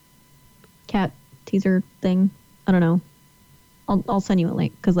cat teaser thing. I don't know. I'll send you a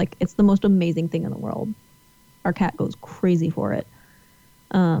link because like it's the most amazing thing in the world. Our cat goes crazy for it.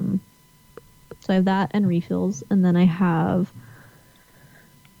 So I have that and refills, and then I have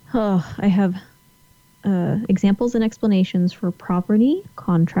examples and explanations for property,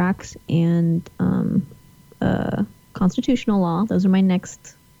 contracts, and constitutional law. Those are my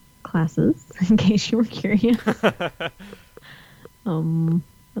next classes, in case you were curious. What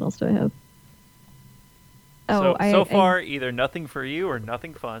else do I have? Oh, so far, either nothing for you or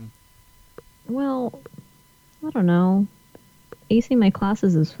nothing fun. Well, I don't know. Acing my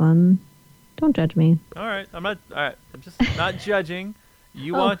classes is fun. Don't judge me. All right, I'm not. All right, I'm just not judging.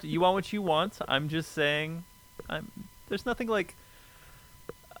 You want what you want. I'm just saying, there's nothing like.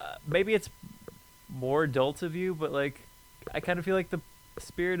 Maybe it's more adult of you, but like, I kind of feel like the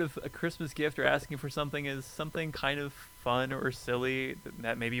spirit of a Christmas gift or asking for something is something kind of fun or silly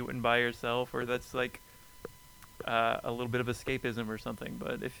that maybe you wouldn't buy yourself, or that's like a little bit of escapism or something.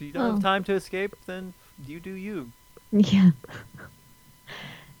 But if you don't have time to escape, then you do you. Yeah.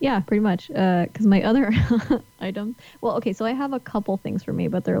 Yeah, pretty much. Because my other item... Well, okay, so I have a couple things for me,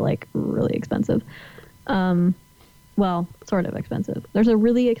 but they're, like, really expensive. Well, sort of expensive. There's a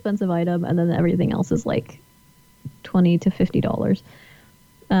really expensive item, and then everything else is, like, $20 to $50.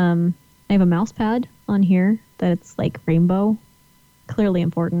 I have a mouse pad on here that's, like, rainbow. Clearly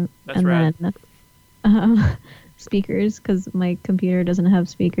important. That's and rad. Then speakers, because my computer doesn't have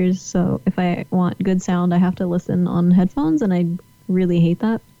speakers, so if I want good sound, I have to listen on headphones, and I really hate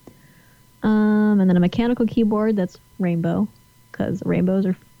that. And then a mechanical keyboard that's rainbow, because rainbows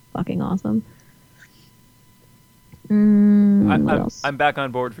are fucking awesome. What else? I'm back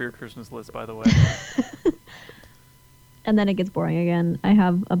on board for your Christmas list, by the way. And then it gets boring again. I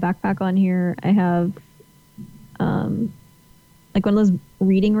have a backpack on here. I have like one of those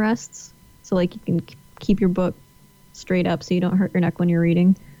reading rests, so like you can keep your book straight up so you don't hurt your neck when you're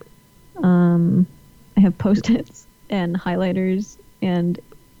reading. I have Post-its and highlighters and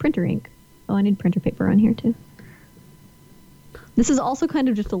printer ink. Oh, I need printer paper on here too. This is also kind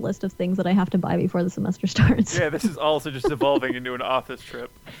of just a list of things that I have to buy before the semester starts. Yeah, this is also just evolving into an office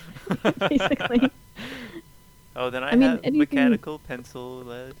trip. Basically. Oh, then I have mechanical pencil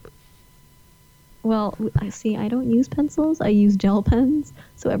lead. Well, I don't use pencils. I use gel pens.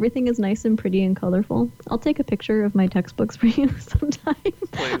 So everything is nice and pretty and colorful. I'll take a picture of my textbooks for you sometime.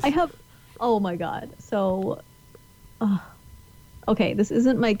 Please. Oh my god. So, okay, this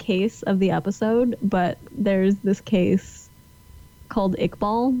isn't my case of the episode, but there's this case called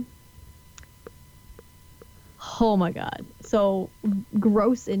Iqbal. Oh my god. So,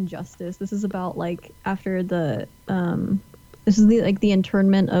 gross injustice. This is about, like, after the, this is the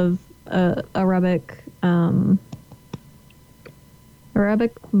internment of Arabic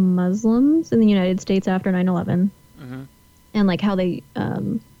Muslims in the United States after 9/11, and like how they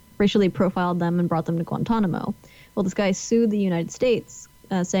racially profiled them and brought them to Guantanamo. Well, this guy sued the United States,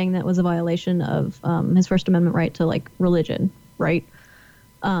 saying that was a violation of his First Amendment right to like religion, right?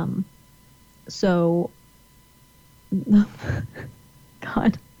 So,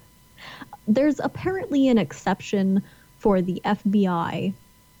 God, there's apparently an exception for the FBI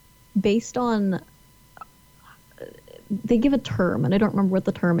based on, they give a term, and I don't remember what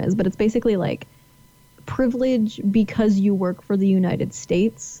the term is, but it's basically like privilege because you work for the United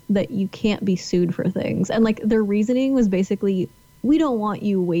States that you can't be sued for things. And like their reasoning was basically, we don't want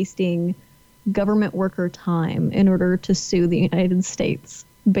you wasting government worker time in order to sue the United States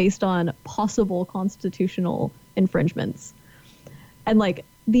based on possible constitutional infringements. And like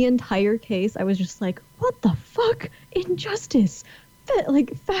the entire case, I was just like, what the fuck? Injustice.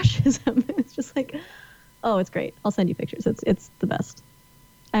 Like fascism. It's just like, oh, it's great. I'll send you pictures. It's the best.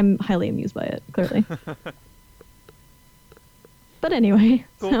 I'm highly amused by it, clearly. But anyway,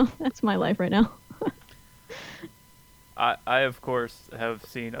 cool. So that's my life right now. I of course have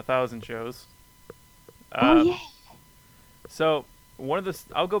seen 1,000 shows. Oh yeah. So one of the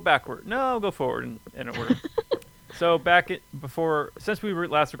I'll go backward. No, I'll go forward in order. So since we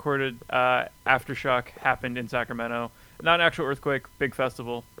last recorded, Aftershock happened in Sacramento. Not an actual earthquake, big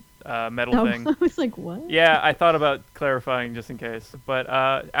festival, metal thing. I was like, what? Yeah, I thought about clarifying just in case. But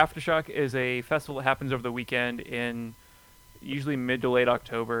Aftershock is a festival that happens over the weekend in usually mid to late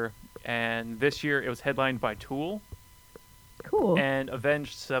October. And this year it was headlined by Tool. Cool. And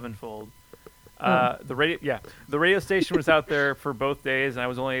Avenged Sevenfold. The radio station was out there for both days, and I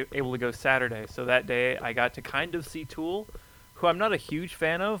was only able to go Saturday. So that day I got to kind of see Tool, who I'm not a huge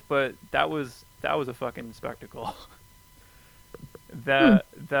fan of, but that was a fucking spectacle.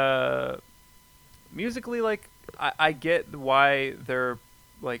 The musically, like, I get why they're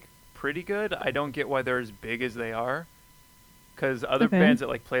like pretty good. I don't get why they're as big as they are, because other bands that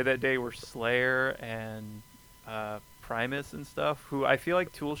like play that day were Slayer and Primus and stuff, who I feel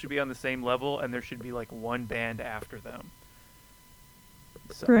like Tool should be on the same level, and there should be like one band after them.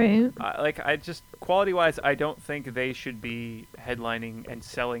 So, right. I just quality-wise, I don't think they should be headlining and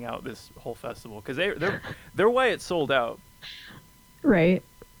selling out this whole festival, because they're why it sold out. Right.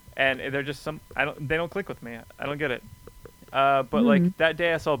 And they're just they don't click with me. I don't get it. But like that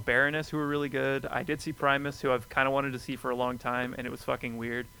day I saw Baroness, who were really good. I did see Primus, who I've kind of wanted to see for a long time, and it was fucking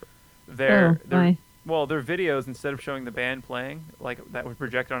weird. Their videos, instead of showing the band playing, like that would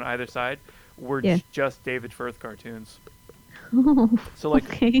project on either side, were just David Firth cartoons. Oh, so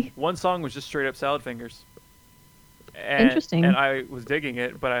like one song was just straight up Salad Fingers. Interesting. And I was digging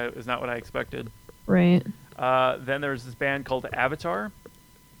it, but it was not what I expected. Right. Then there's this band called Avatar,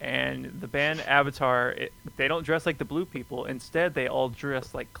 and the band Avatar, they don't dress like the Blue People. Instead, they all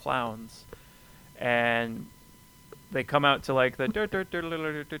dress like clowns, and they come out to like the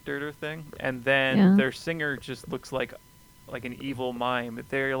thing, and then their singer just looks like an evil mime.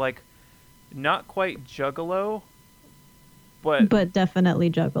 They're like not quite Juggalo, but definitely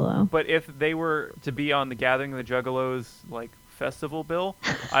Juggalo. But if they were to be on the Gathering of the Juggalos like festival bill,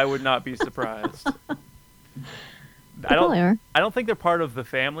 I would not be surprised. I don't think they're part of the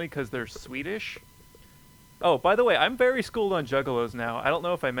family because they're Swedish. Oh, by the way, I'm very schooled on Juggalos now. I don't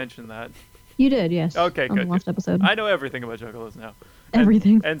know if I mentioned that. You did, yes. Okay, good. On the last episode. I know everything about Juggalos now.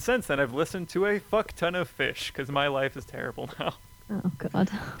 Everything. And since then, I've listened to a fuck ton of Fish because my life is terrible now. Oh God.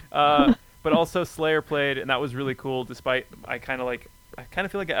 But also Slayer played, and that was really cool. Despite I kind of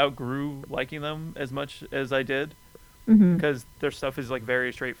feel like I outgrew liking them as much as I did. Because their stuff is like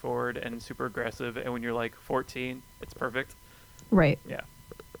very straightforward and super aggressive, and when you're like 14, it's perfect. Right. Yeah.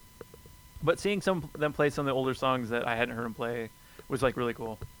 But seeing them play some of the older songs that I hadn't heard them play was like really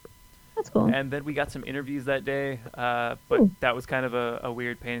cool. That's cool. And then we got some interviews that day, but that was kind of a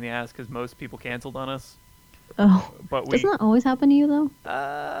weird pain in the ass because most people canceled on us. Oh. But doesn't that always happen to you though?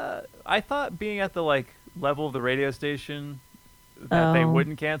 I thought being at the like level of the radio station that they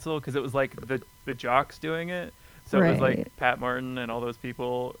wouldn't cancel because it was like the jocks doing it. So it was like Pat Martin and all those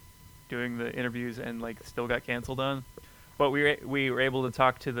people doing the interviews and like still got canceled on. But we were able to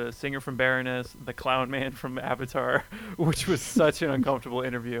talk to the singer from Baroness, the clown man from Avatar, which was such an uncomfortable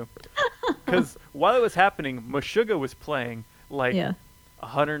interview. Because while it was happening, Meshuggah was playing like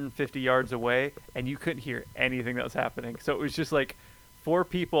 150 yards away, and you couldn't hear anything that was happening. So it was just like 4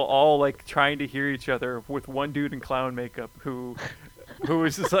 people all like trying to hear each other with one dude in clown makeup who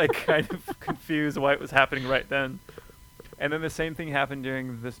was just like kind of confused why it was happening right then. And then the same thing happened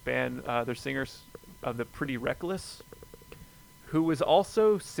during this band, their singers of the Pretty Reckless, who was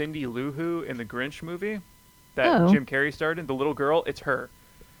also Cindy Lou Who in the Grinch movie that Jim Carrey starred in. The little girl, it's her.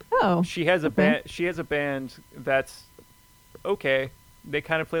 Oh. She has a band. She has a band that's okay. They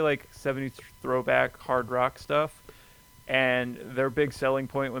kind of play like 70s throwback hard rock stuff. And their big selling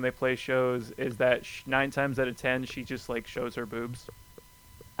point when they play shows is that 9 times out of 10, she just like shows her boobs.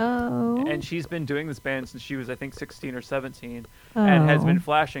 Oh. And she's been doing this band since she was, I think, 16 or 17, and has been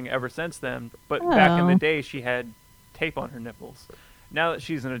flashing ever since then. But back in the day, she had tape on her nipples. Now that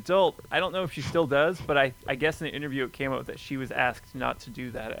she's an adult, I don't know if she still does, but I guess in an interview it came out that she was asked not to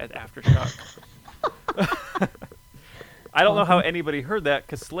do that at Aftershock. I don't know how anybody heard that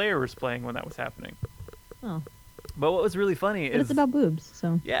because Slayer was playing when that was happening. Oh, But what was really funny but is it's about boobs,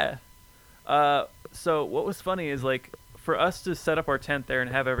 so. yeah. So what was funny is like for us to set up our tent there and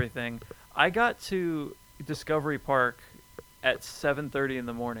have everything, I got to Discovery Park at 7:30 in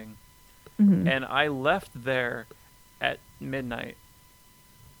the morning, Mhm. and I left there at midnight.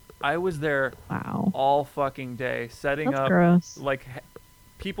 I was there Wow. all fucking day setting That's up. gross. Like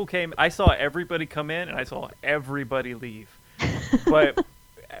people came. I saw everybody come in and I saw everybody leave. But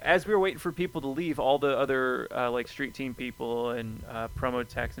as we were waiting for people to leave, all the other like street team people and promo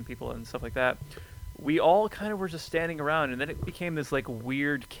techs and people and stuff like that, we all kind of were just standing around, and then it became this like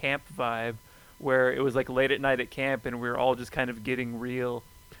weird camp vibe where it was like late at night at camp and we were all just kind of getting real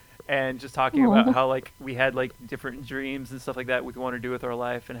and just talking Aw. about how like we had like different dreams and stuff like that we want to do with our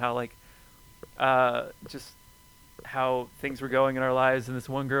life, and how like just how things were going in our lives. And this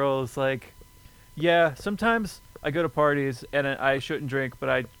one girl is like, yeah, sometimes I go to parties and I shouldn't drink, but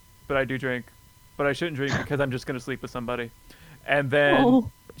I do drink, but I shouldn't drink because I'm just gonna sleep with somebody. And then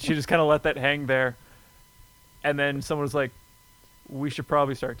Oh. she just kind of let that hang there. And then someone was like, we should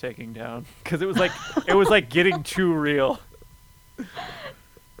probably start taking down, because it was like getting too real.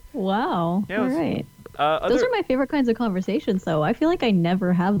 Wow. Yeah, it All was- right. Other, Those are my favorite kinds of conversations, though. I feel like I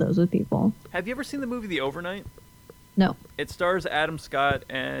never have those with people. have you ever seen the movie The Overnight? No. It stars Adam Scott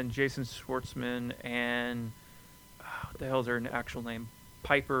and Jason Schwartzman and what the hell's her actual name?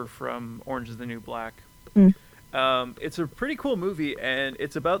 Piper from Orange is the New Black. Mm. It's a pretty cool movie, and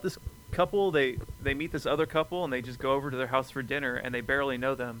it's about this couple. They meet this other couple, and they just go over to their house for dinner, and they barely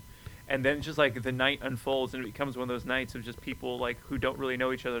know them. And then just like the night unfolds, and it becomes one of those nights of just people like who don't really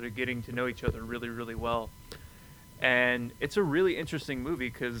know each other to getting to know each other really, really well. And it's a really interesting movie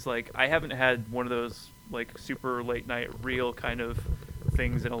because like I haven't had one of those like super late night real kind of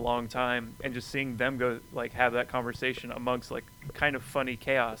things in a long time, and just seeing them go like have that conversation amongst like kind of funny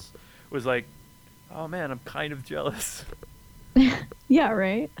chaos was like, oh man, I'm kind of jealous. Yeah,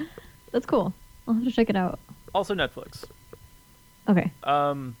 right? That's cool. I'll have to check it out. Also Netflix. Okay.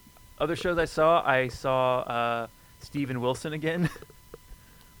 Other shows I saw Steven Wilson again.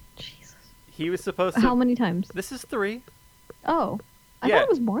 Jesus. He was supposed to. How many times? This is 3. Oh. I Yeah. thought it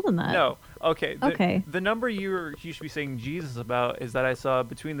was more than that. No. Okay. Okay. The number you should be saying Jesus about is that I saw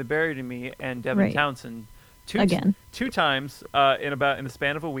Between the Buried and Me and Devin Right. Townsend Again. 2 times in the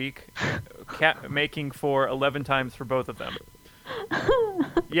span of a week, making for 11 times for both of them.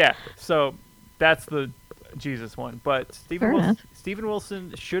 Yeah. So that's the Jesus one, but Fair enough. Steven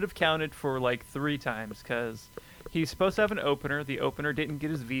Wilson should have counted for like 3 times because he's supposed to have an opener. The opener didn't get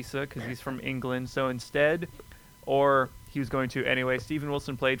his visa because he's from England, so instead, or he was going to anyway, Steven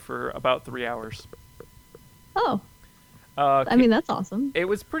Wilson played for about 3 hours. Oh. Uh, I mean, that's awesome. it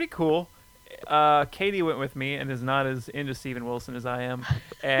was pretty cool. Katie went with me and is not as into Steven Wilson as I am,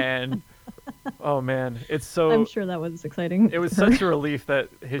 and oh man, it's so. I'm sure that was exciting. It was for her. such a relief that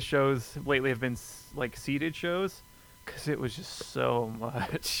his shows lately have been like seated shows, because it was just so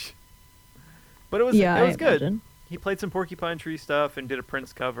much. But it was Yeah, it was I good. imagine. He played some Porcupine Tree stuff and did a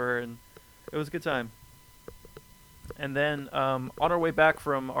Prince cover, and it was a good time. And then on our way back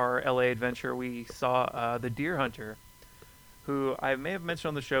from our LA adventure, we saw the Deer Hunter, who I may have mentioned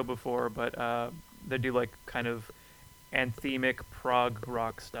on the show before, but they do like kind of anthemic prog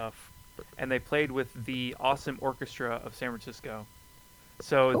rock stuff, and they played with the awesome orchestra of San Francisco.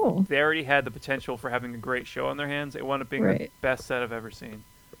 So Cool. they already had the potential for having a great show on their hands. It wound up being the Right. best set I've ever seen.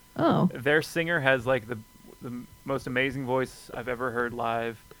 Oh. Their singer has like the most amazing voice I've ever heard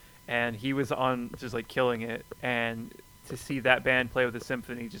live, and he was on just like killing it. And to see that band play with the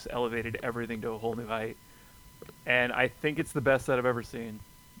symphony just elevated everything to a whole new height. And I think it's the best that I've ever seen.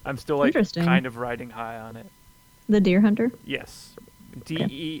 I'm still like Interesting. kind of riding high on it. The Deer Hunter? Yes,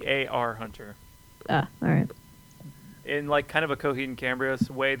 DEAR Hunter. Ah, all right. In like kind of a Coheed and Cambria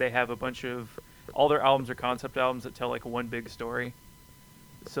way, they have a bunch of all their albums are concept albums that tell like one big story.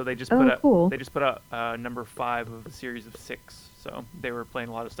 So they just put Oh, out cool. they just put out number 5 of a series of 6. So they were playing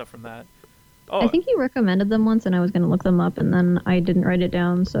a lot of stuff from that. Oh, I think you recommended them once, and I was going to look them up, and then I didn't write it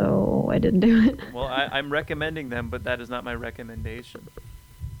down, so I didn't do it. well, I'm recommending them, but that is not my recommendation.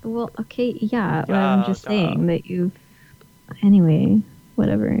 Well, okay, yeah, but I'm just Yeah, saying that you've... Anyway,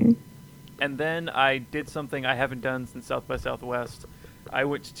 whatever. And then I did something I haven't done since South by Southwest. I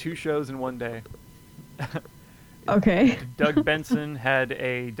went to 2 shows in one day. Okay. Doug Benson had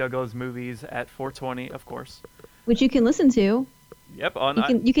a Doug Loves Movies at 420, of course. Which you can listen to. Yep,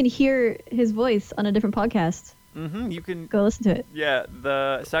 on You can hear his voice on a different podcast. you can. Go listen to it. Yeah,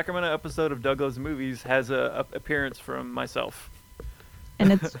 the Sacramento episode of Doug Loves Movies has a appearance from myself.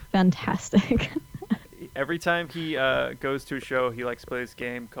 And it's fantastic. every time he goes to a show, he likes to play this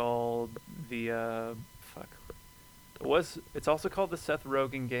game called the fuck. It's also called the Seth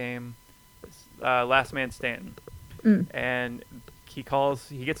Rogen game, Last Man Standing. And he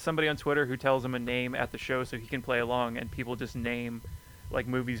gets somebody on Twitter who tells him a name at the show so he can play along, and people just name like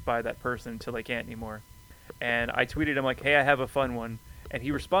movies by that person until they can't anymore. And I tweeted him like, hey, I have a fun one. And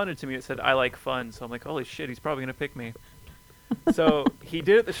he responded to me and said, I like fun. So I'm like, holy shit, he's probably going to pick me. So he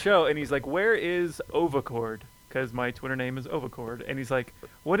did at the show, and he's like, where is Ovacord? Because my Twitter name is Ovacord. And he's like,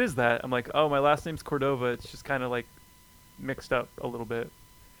 what is that? I'm like, oh, my last name's Cordova. It's just kind of like mixed up a little bit.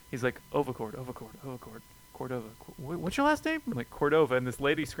 He's like, Ovacord. Cordova. What's your last name? I'm like, Cordova. And this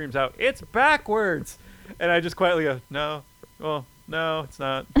lady screams out, it's backwards. And I just quietly go, no. Well, no, it's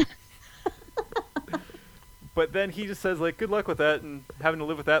not. But then he just says, like, good luck with that and having to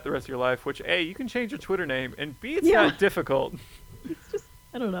live with that the rest of your life, which, A, you can change your Twitter name, and B, it's not difficult. It's just,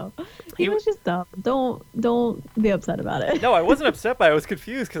 I don't know. He was just dumb. Don't be upset about it. No, I wasn't upset by it. I was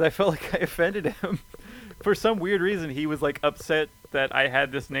confused because I felt like I offended him. For some weird reason, he was, like, upset that I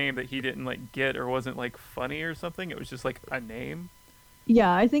had this name that he didn't, like, get or wasn't, like, funny or something. It was just, like, a name.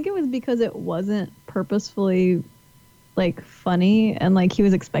 Yeah, I think it was because it wasn't purposefully, like, funny, and, like, he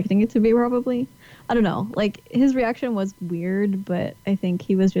was expecting it to be probably. I don't know. Like, his reaction was weird, but I think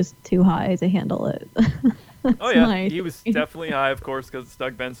he was just too high to handle it. Oh, yeah. He was definitely high, of course, because it's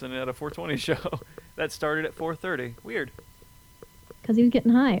Doug Benson at a 420 show that started at 4:30. Weird. Because he was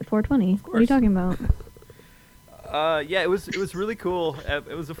getting high at 4:20. What are you talking about? Yeah, it was really cool.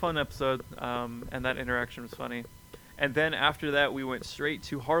 It was a fun episode, and that interaction was funny. And then after that, we went straight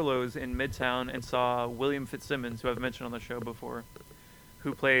to Harlow's in Midtown and saw William Fitzsimmons, who I've mentioned on the show before,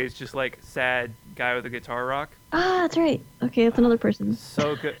 who plays just like sad guy with a guitar rock. Ah, that's right. Okay, that's another person.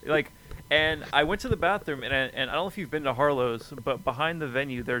 So good. Like, and I went to the bathroom, and I don't know if you've been to Harlow's, but behind the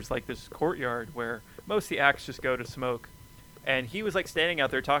venue, there's like this courtyard where most of the acts just go to smoke. And he was like standing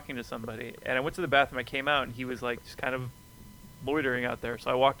out there talking to somebody. And I went to the bathroom, I came out, and he was like just kind of loitering out there. So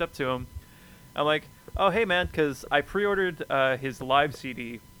I walked up to him. I'm like, oh, hey, man, because I pre-ordered his live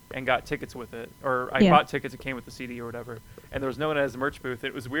CD and got tickets with it. Or I bought tickets, it came with the CD or whatever. And there was no one at his merch booth.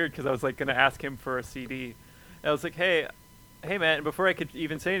 It was weird because I was like going to ask him for a CD. And I was like, hey, man. And before I could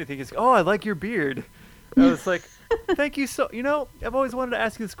even say anything, he's like, oh, I like your beard. And I was like, thank you so. You know, I've always wanted to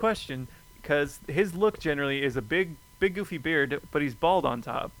ask you this question because his look generally is a big goofy beard, but he's bald on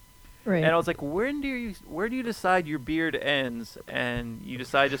top. Right. And I was like, where do you decide your beard ends and you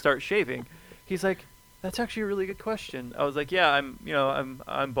decide to start shaving? He's like, that's actually a really good question. I was like, yeah,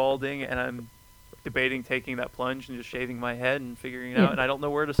 I'm balding and I'm debating taking that plunge and just shaving my head and figuring it out, and I don't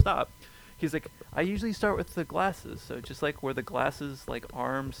know where to stop. He's like, I usually start with the glasses, so just like where the glasses like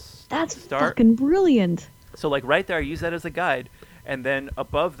arms That's start. fucking brilliant. So like right there, I use that as a guide, and then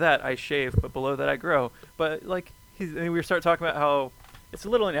above that I shave, but below that I grow. But like and we start talking about how it's a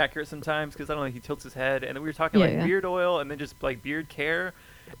little inaccurate sometimes because I don't know, he tilts his head, and then we were talking beard oil and then just like beard care,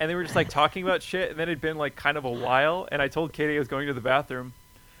 and then we were just like talking about shit, and then it'd been like kind of a while, and I told Katie I was going to the bathroom,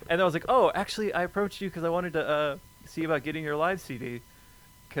 and then I was like, oh, actually I approached you because I wanted to see about getting your live CD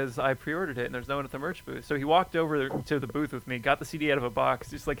because I pre-ordered it and there's no one at the merch booth. So he walked over to the booth with me, got the CD out of a box,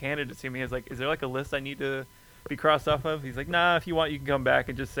 just like handed it to me. I was like, is there like a list I need to be crossed off of? He's like, nah, if you want you can come back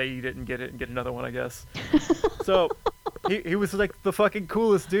and just say you didn't get it and get another one, I guess. So he was like the fucking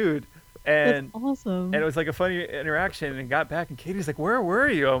coolest dude. And that's awesome. And it was like a funny interaction, and got back and Katie's like, where were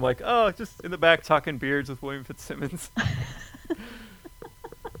you? I'm like, oh, just in the back talking beards with William Fitzsimmons.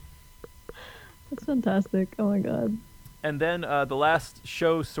 That's fantastic. Oh my god. And then the last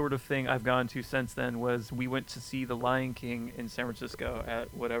show sort of thing I've gone to since then was we went to see The Lion King in San Francisco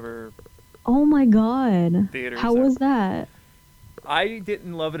at whatever. Oh my god. Theater. How was that? I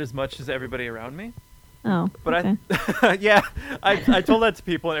didn't love it as much as everybody around me. Oh, but okay. I told that to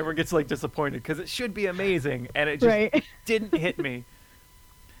people, and everyone gets like disappointed because it should be amazing, and it just didn't hit me.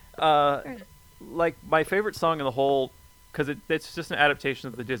 Like my favorite song in the whole, because it's just an adaptation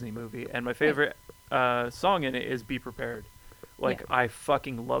of the Disney movie, and my favorite song in it is "Be Prepared." Like I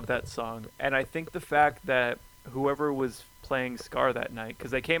fucking love that song, and I think the fact that whoever was playing Scar that night, because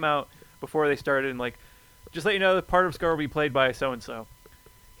they came out before they started, and like, just let you know, the part of Scar will be played by so and so.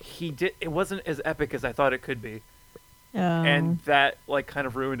 It wasn't as epic as I thought it could be. And that like kind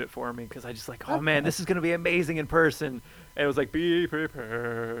of ruined it for me because I just like, oh man, this is going to be amazing in person. And it was like, be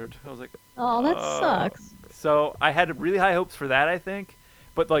prepared. I was like, oh, that sucks. So I had really high hopes for that, I think.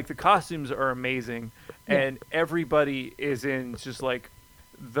 But like the costumes are amazing, and everybody is in just like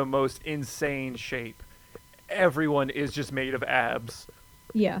the most insane shape. Everyone is just made of abs.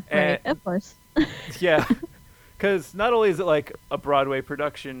 Yeah, right. Of course. Yeah. Because not only is it like a Broadway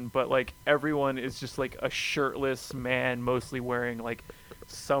production, but like everyone is just like a shirtless man, mostly wearing like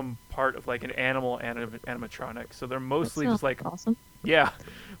some part of like an animatronic. So they're mostly That just like, sounds awesome. yeah,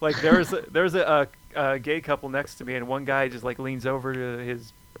 like there's a gay couple next to me, and one guy just like leans over to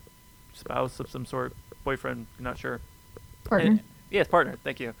his spouse of some sort, boyfriend, not sure. Partner. And, yes, partner.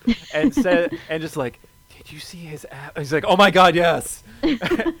 Thank you. And said, and just like, did you see his ass? He's like, oh my god, yes.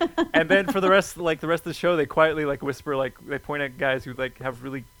 And then for the rest of the show, they quietly like whisper, like they point at guys who like have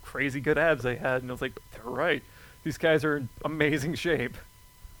really crazy good abs they had, and I was like, they're right. These guys are in amazing shape.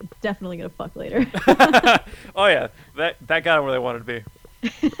 Definitely gonna fuck later. Oh yeah, that got them where they wanted to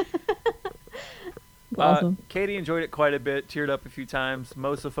be. Awesome. Katie enjoyed it quite a bit, teared up a few times.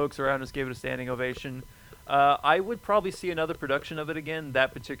 Most of the folks around us gave it a standing ovation. I would probably see another production of it again.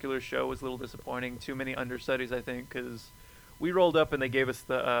 That particular show was a little disappointing. Too many understudies, I think, because we rolled up and they gave us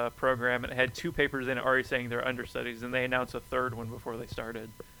the program, and it had 2 papers in it already saying they're understudies, and they announced a 3rd one before they started.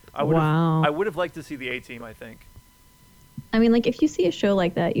 Wow. I would have liked to see the A-Team, I think. I mean, like, if you see a show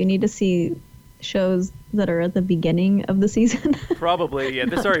like that, you need to see shows that are at the beginning of the season. Probably, yeah.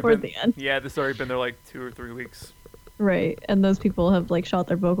 This Not already toward been the end. Yeah, this already been there like 2 or 3 weeks. Right, and those people have like shot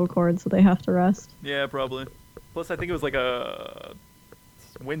their vocal cords, so they have to rest. Yeah, probably. Plus, I think it was like a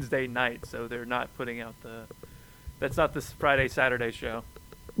Wednesday night, so they're not putting out that's not this Friday, Saturday show.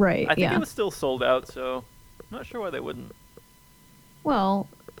 Right. I think yeah. it was still sold out, so I'm not sure why they wouldn't. Well,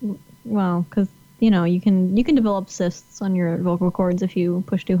 because you can develop cysts on your vocal cords if you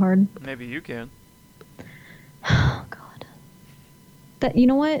push too hard. Maybe you can. Oh God. That you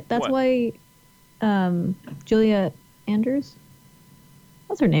know what? That's What? why Julia Andrews.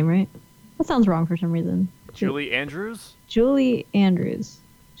 That's her name, right? That sounds wrong for some reason. Julie Andrews? Julie Andrews.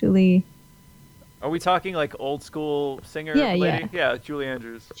 Julie. Are we talking like old school singer Yeah, lady? Yeah, Julie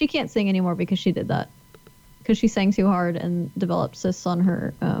Andrews. She can't sing anymore because she did that. Because she sang too hard and developed cysts on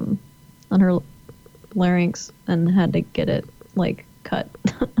her larynx and had to get it like cut.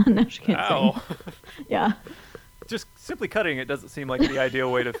 Now she can't Ow. sing. Yeah. Just simply cutting it doesn't seem like the ideal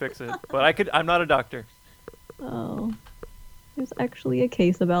way to fix it. But I'm not a doctor. Oh. There's actually a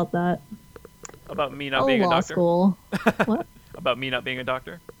case about that. About me not being a law doctor. school. What? About me not being a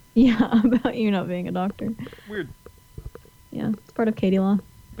doctor. Yeah, about you not being a doctor. Weird. Yeah, it's part of Katie law.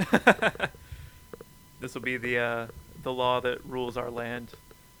 This will be the law that rules our land.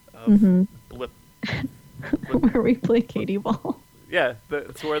 Of Mhm. blip. Where we play Katie ball. Yeah,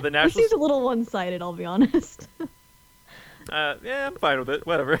 it's where the This national. seems a little one-sided, I'll be honest. Yeah, I'm fine with it.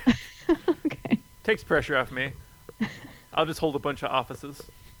 Whatever. Okay, Takes pressure off me. I'll just hold a bunch of offices.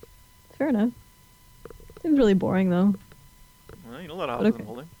 fair enough. Seems really boring though. Well, you know what But office okay. I'm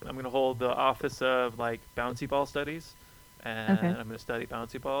holding? I'm going to hold the office of like bouncy ball studies, and Okay. I'm going to study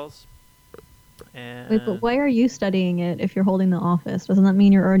bouncy balls. And Wait, but why are you studying it if you're holding the office? Doesn't that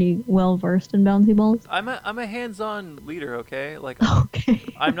mean you're already well versed in bouncy balls? I'm a hands-on leader, okay? Like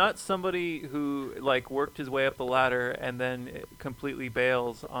Okay. I'm not somebody who like worked his way up the ladder and then completely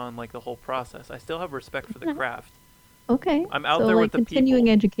bails on like the whole process. I still have respect for the Okay. craft. Okay. I'm out so, there like, with the continuing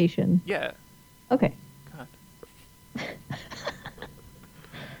people. education. Yeah. Okay. God.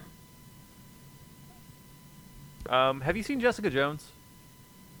 Have you seen Jessica Jones?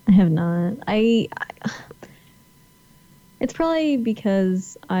 I have not. It's probably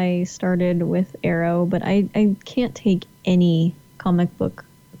because I started with Arrow, but I can't take any comic book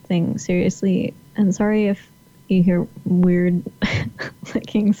thing seriously. And sorry if you hear weird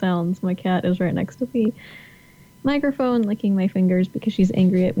licking sounds. My cat is right next to the microphone licking my fingers because she's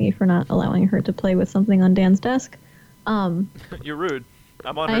angry at me for not allowing her to play with something on Dan's desk. You're rude.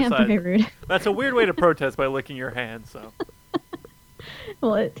 I'm on I her am side. very rude. That's a weird way to protest by licking your hand, so.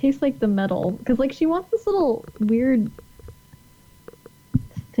 Well, it tastes like the metal because like she wants this little weird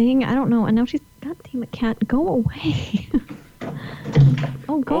thing. I don't know. And now she's, God damn it, cat, go away.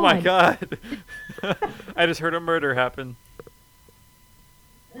 Oh God. Oh my god. I just heard a murder happen.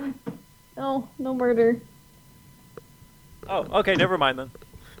 No, no murder. Oh, okay, never mind then.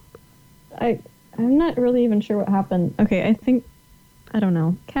 I'm not really even sure what happened. Okay, I don't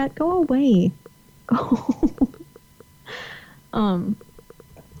know. Cat, go away. Go.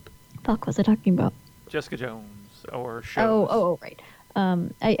 Fuck, what was I talking about? Jessica Jones or shows. Oh, right.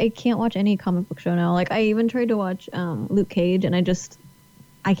 I can't watch any comic book show now. Like I even tried to watch Luke Cage, and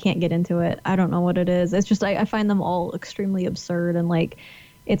I can't get into it. I don't know what it is. It's just I find them all extremely absurd, and like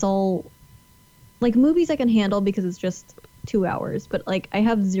it's all like movies I can handle because it's just 2 hours, but like I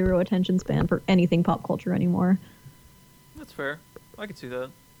have zero attention span for anything pop culture anymore. That's fair. I can see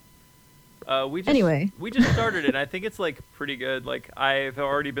that. Anyway. we just started it. And I think it's like pretty good. Like I've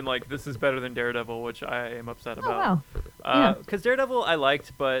already been like, this is better than Daredevil, which I am upset Oh, about. wow. Because Daredevil I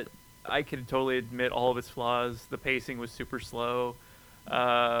liked, but I can totally admit all of its flaws. The pacing was super slow,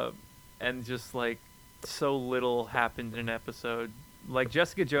 and just like so little happened in an episode. Like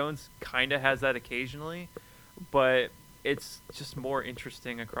Jessica Jones kind of has that occasionally, but it's just more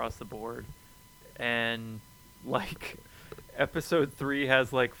interesting across the board. And like episode 3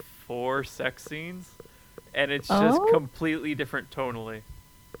 has like 4 sex scenes, and it's just Oh? completely different tonally.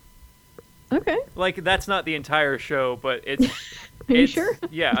 Okay. Like that's not the entire show, but it's. Are you it's- sure?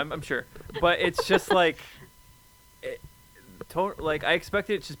 Yeah, I'm sure. But it's just like, like I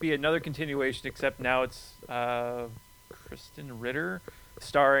expected it to just be another continuation, except now it's Kristen Ritter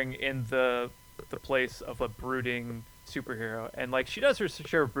starring in the place of a brooding superhero, and like she does her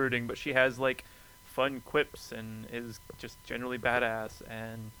share of brooding, but she has like fun quips and is just generally badass,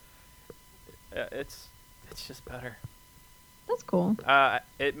 and it's just better. That's cool.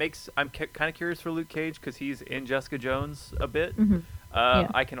 It makes I'm kind of curious for Luke Cage because he's in Jessica Jones a bit. Hmm. Yeah.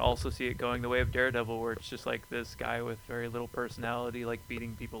 I can also see it going the way of Daredevil, where it's just like this guy with very little personality, like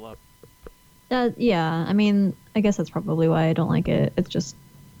beating people up. Yeah, I mean, I guess that's probably why I don't like it. It's just,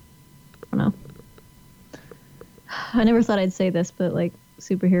 I don't know. I never thought I'd say this, but like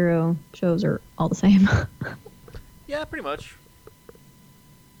superhero shows are all the same. Yeah, pretty much.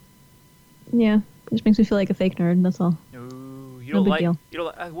 Yeah, it just makes me feel like a fake nerd. That's all. No, you No don't big like. deal. You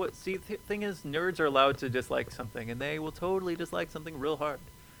don't. What? See, the thing is, nerds are allowed to dislike something, and they will totally dislike something real hard,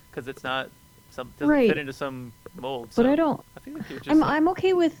 because it's not doesn't Right. fit into some mold. But so I don't. I feel like you're just. I'm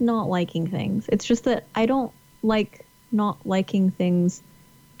okay with not liking things. It's just that I don't like not liking things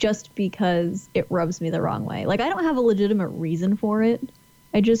just because it rubs me the wrong way. Like I don't have a legitimate reason for it.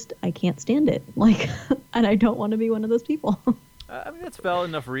 I can't stand it. Like, and I don't want to be one of those people. I mean, that's valid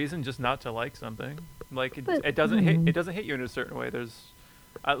enough reason just not to like something. Like But, it doesn't hit. mm. It doesn't hit you in a certain way. There's,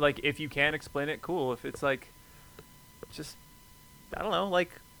 like, if you can explain it, cool. If it's like, just, I don't know.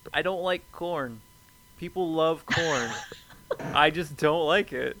 Like, I don't like corn. People love corn. I just don't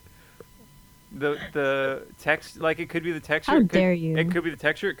like it. The text, like, it could be the texture. How it could, dare you. It could be the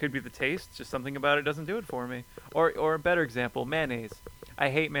texture. It could be the taste. Just something about it doesn't do it for me. Or a better example, mayonnaise. I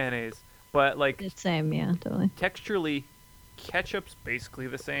hate mayonnaise, but like It's same, yeah, totally. texturally, ketchup's basically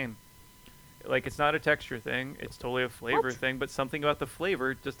the same. Like it's not a texture thing; it's totally a flavor What? thing. But something about the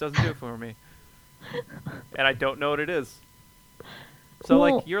flavor just doesn't do it for me, and I don't know what it is. So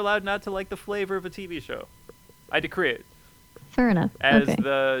Well- like, you're allowed not to like the flavor of a TV show. I decree it Fair enough. as Okay.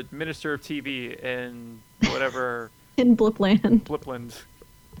 the minister of TV in whatever In Blipland. Blipland.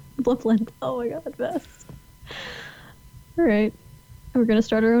 Blipland. Oh my god, best. All right. We're gonna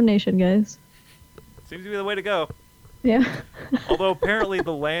start our own nation, guys. Seems to be the way to go. Yeah. Although apparently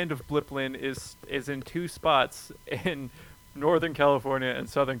the land of Blipland is in 2 spots in Northern California and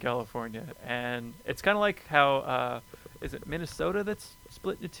Southern California, and it's kind of like how is it Minnesota that's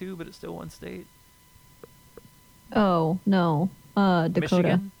split into 2, but it's still one state? Oh no. Dakota.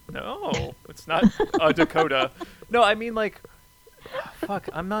 Michigan? No, it's not Dakota. No, I mean like, fuck,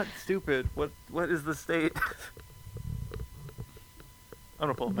 I'm not stupid. What is the state? I'm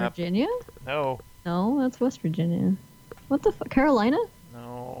gonna pull a map. Virginia? No, No, that's West Virginia. What the fuck? Carolina?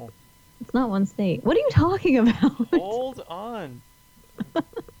 no. It's not one state. What are you talking about? Hold on.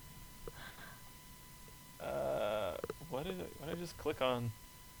 What did I just click on?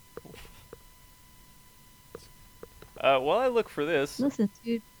 While I look for this, Listen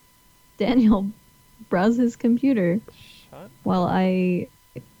to Daniel browse his computer shut. while I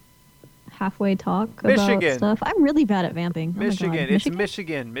halfway talk Michigan. about stuff. I'm really bad at vamping. Oh my God. Michigan. It's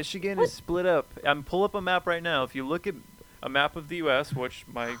Michigan. Michigan What? is split up. I'm pull up a map right now. If you look at a map of the U.S., which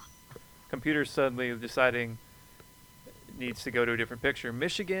my computer's suddenly deciding needs to go to a different picture,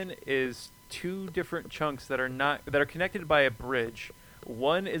 Michigan is 2 different chunks that are connected by a bridge.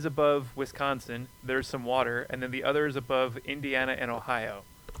 One is above Wisconsin. There's some water, and then the other is above Indiana and Ohio.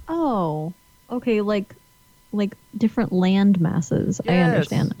 Oh, okay, like different land masses. I Yes.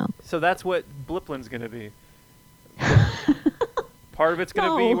 understand now. So that's what Blipland's gonna be. Part of it's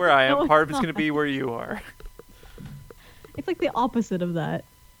gonna be No, where I am. no, Part it's of it's gonna not. be where you are. It's like the opposite of that.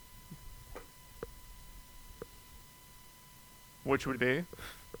 Which would be?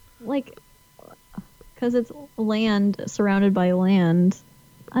 Like, because it's land surrounded by land.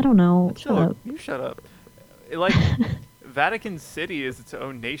 I don't know. Shut up. You shut up. Like, Vatican City is its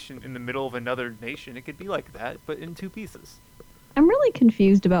own nation in the middle of another nation. It could be like that, but in 2 pieces. I'm really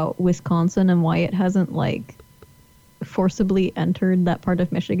confused about Wisconsin and why it hasn't like forcibly entered that part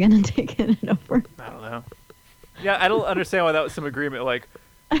of Michigan and taken it over. I don't know. Yeah, I don't understand why that was some agreement. Like,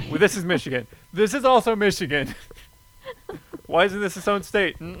 Well, this is Michigan. This is also Michigan. Why isn't this its own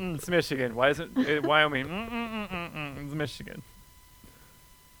state? It's Michigan. Why isn't it Wyoming? It's Michigan.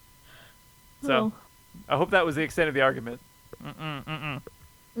 So, I hope that was the extent of the argument.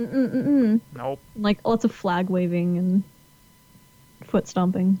 Nope. Like lots of flag waving and foot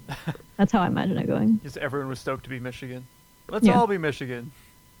stomping. That's how I imagine it going. Just everyone was stoked to be Michigan. Let's Yeah. all be Michigan.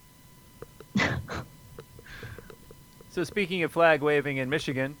 So speaking of flag waving in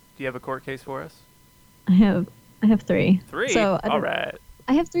Michigan, do you have a court case for us? I have 3. 3? So All right.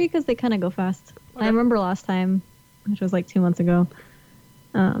 I have 3 because they kind of go fast. Okay. I remember last time, which was like 2 months ago.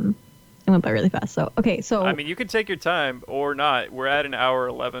 It went by really fast. So okay, so I mean, you can take your time or not. We're at an hour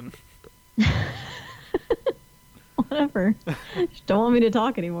 11. whatever. Just don't want me to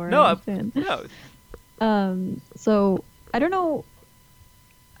talk anymore. No, I understand. No. So I don't know.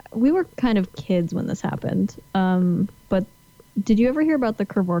 We were kind of kids when this happened. But did you ever hear about the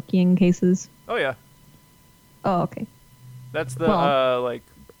Kevorkian cases? Oh yeah. Oh, okay. That's the like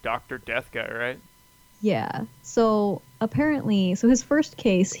Dr. Death guy, right? Yeah. So apparently, his first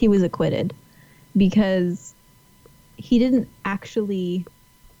case, he was acquitted because he didn't actually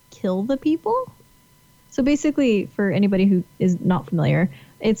kill the people. So basically, for anybody who is not familiar,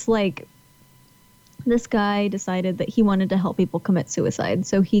 it's like this guy decided that he wanted to help people commit suicide.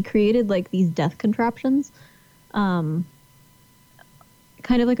 So he created like these death contraptions, kind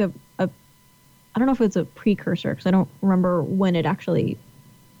of like a I don't know if it's a precursor because I don't remember when it actually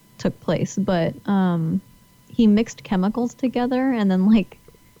took place, but he mixed chemicals together and then like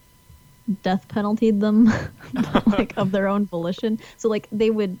death penaltied them like of their own volition. So like they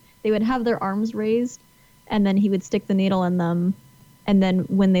would have their arms raised and then he would stick the needle in them, and then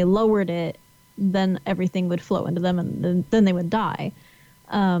when they lowered it, then everything would flow into them and then they would die.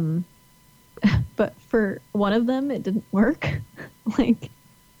 But for one of them it didn't work. Like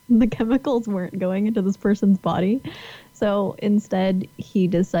the chemicals weren't going into this person's body. So instead, he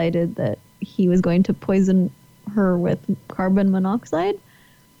decided that he was going to poison her with carbon monoxide.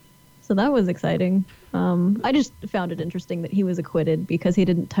 So that was exciting. I just found it interesting that he was acquitted because he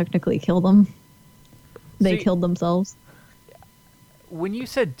didn't technically kill them. They killed themselves. When you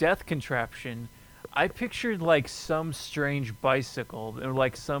said death contraption, I pictured like some strange bicycle or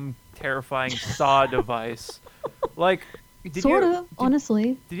like some terrifying saw device. Like,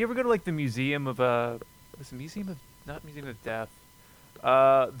 honestly. Did you ever go to like the museum of was it Museum of not Museum of Death?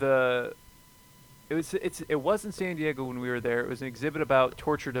 It was in San Diego when we were there. It was an exhibit about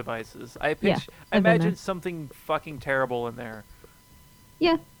torture devices. I imagined something fucking terrible in there.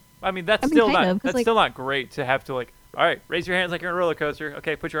 Yeah. I mean that's still not great to have to like, all right, raise your hands like you're on a roller coaster.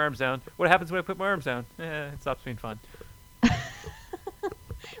 Okay, put your arms down. What happens when I put my arms down? It stops being fun.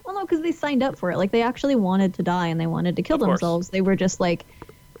 Well, no, because they signed up for it. Like, they actually wanted to die and they wanted to kill themselves. They were just like,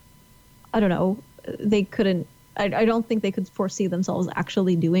 I don't know, they couldn't, I don't think they could foresee themselves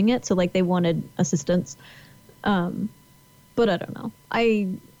actually doing it. So, like, they wanted assistance. But I don't know.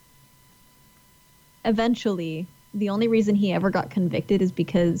 Eventually, the only reason he ever got convicted is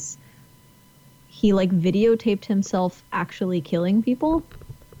because he, like, videotaped himself actually killing people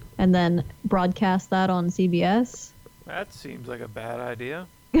and then broadcast that on CBS. That seems like a bad idea.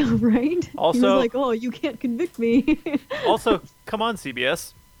 Right? Also, he was like, oh, you can't convict me. Also, come on,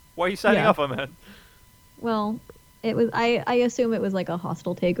 CBS. Why are you signing off on that? Well, it was. I assume it was like a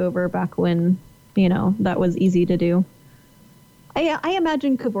hostile takeover back when, that was easy to do. I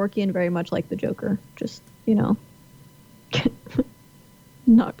imagine Kevorkian very much like the Joker. Just,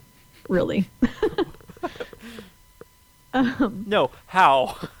 not really. No,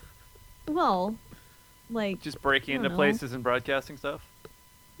 how? Well, like... Just breaking into places and broadcasting stuff?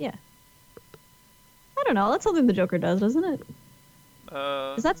 Yeah. I don't know. That's something the Joker does, doesn't it?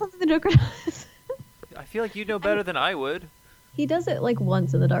 Is that something the Joker does? I feel like you know better than I would. He does it like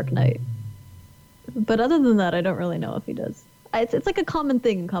once in The Dark Knight. But other than that, I don't really know if he does. It's like a common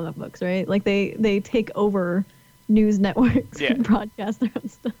thing in comic books, right? Like they take over news networks and broadcast their own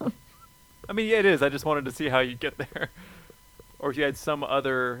stuff. I mean, yeah, it is. I just wanted to see how you get there. Or if you had some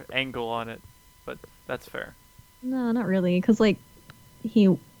other angle on it. But that's fair. No, not really. Because, like,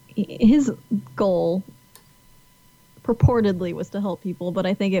 his goal purportedly was to help people, but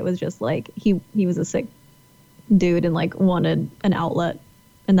I think it was just, like, he was a sick dude and, like, wanted an outlet.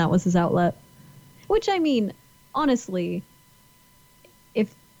 And that was his outlet. Which, I mean, honestly,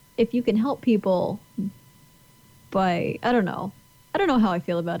 if you can help people by... I don't know how I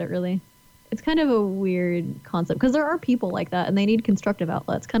feel about it, really. It's kind of a weird concept because there are people like that and they need constructive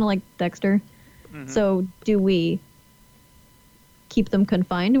outlets, kind of like Dexter. Mm-hmm. So do we keep them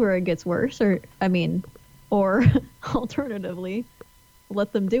confined where it gets worse? Or alternatively,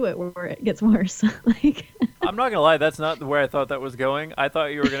 let them do it where it gets worse. Like, I'm not gonna lie, that's not the way I thought that was going. I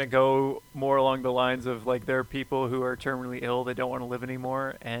thought you were gonna go more along the lines of like there are people who are terminally ill, they don't want to live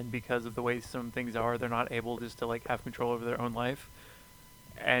anymore, and because of the way some things are, they're not able just to like have control over their own life.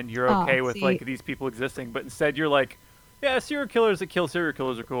 And you're okay with see. like these people existing, but instead you're like, yeah, serial killers that kill serial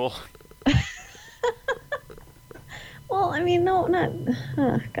killers are cool. Well, I mean, no, not.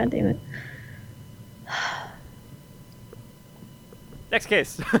 God damn it. Next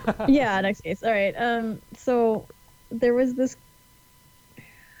case. Yeah, next case. All right. So there was this.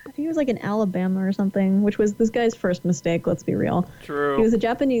 I think it was like in Alabama or something, which was this guy's first mistake. Let's be real. True. He was a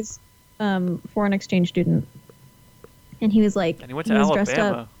Japanese foreign exchange student, and he was like. And he went to was Alabama. dressed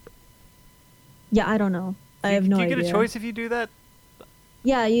up. Yeah, I don't know. I have no idea. Do you get a choice if you do that?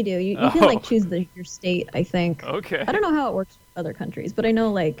 Yeah, you do. You can like choose your state, I think. Okay. I don't know how it works for other countries, but I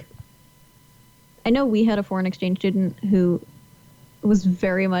know we had a foreign exchange student who was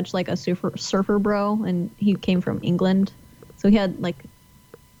very much like a surfer bro, and he came from England, so he had like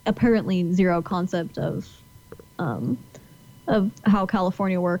apparently zero concept of how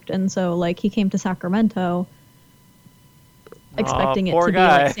California worked, and so like he came to Sacramento expecting it to be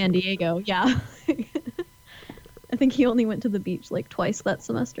like San Diego. Yeah. I think he only went to the beach like twice that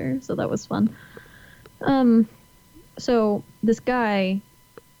semester, so that was fun. So this guy,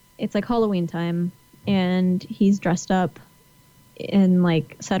 it's like Halloween time, and he's dressed up in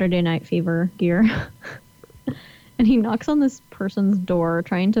like Saturday Night Fever gear. And he knocks on this person's door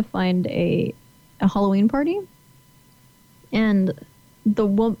trying to find a Halloween party. And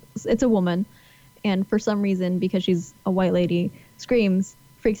it's a woman, and for some reason, because she's a white lady, screams,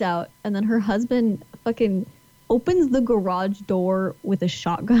 freaks out, and then her husband fucking opens the garage door with a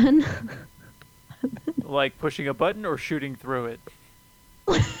shotgun. Like pushing a button or shooting through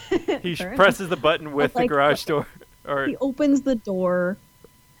it? He presses the button with the garage door. Or he opens the door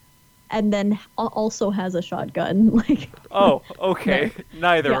and then also has a shotgun. Like, oh, okay.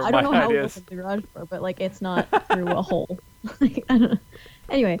 Neither of my ideas. I don't know how he opens the garage door, but like it's not through a hole. Like, I don't know.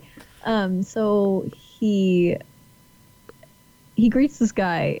 Anyway, so he greets this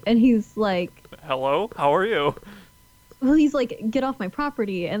guy, and he's like, hello, how are you? Well, he's like, get off my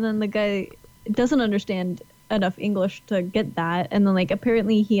property. And then the guy doesn't understand enough English to get that. And then like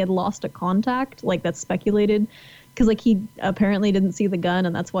apparently he had lost a contact, like that's speculated, because like he apparently didn't see the gun,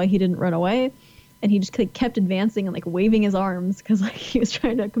 and that's why he didn't run away. And he just like, kept advancing and like waving his arms because like he was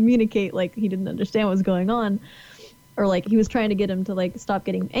trying to communicate, like he didn't understand what was going on, or like he was trying to get him to like stop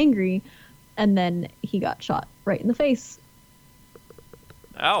getting angry. And then he got shot right in the face.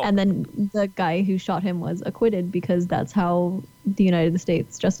 Ow. And then the guy who shot him was acquitted because that's how the United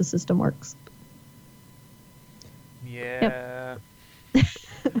States justice system works. Yeah. Yep.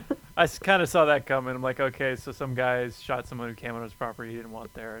 I kind of saw that coming. I'm like, okay, so some guys shot someone who came on his property he didn't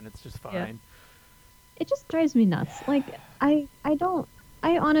want there, and it's just fine. Yeah. It just drives me nuts. Like, I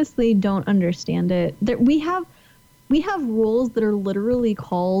honestly don't understand it. We have rules that are literally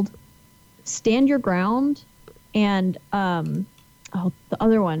called stand your ground and the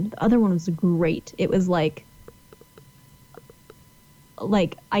other one was great. It was like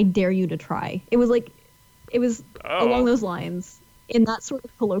I dare you to try. It was along those lines, in that sort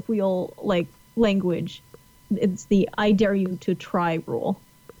of colloquial like language. It's the I dare you to try rule,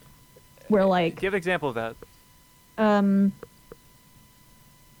 where like, give an example of that.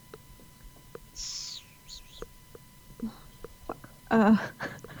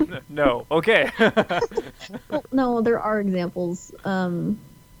 No. Okay. Well, no, there are examples.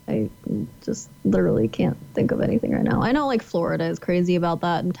 I just literally can't think of anything right now. I know like Florida is crazy about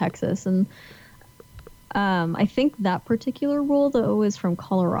that, and Texas, and I think that particular rule though is from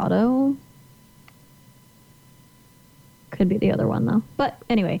Colorado. Could be the other one though. But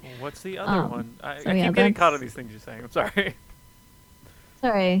anyway. What's the other one? I so keep getting caught on these things you're saying. I'm sorry.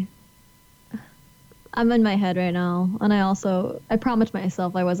 Sorry. I'm in my head right now, and I promised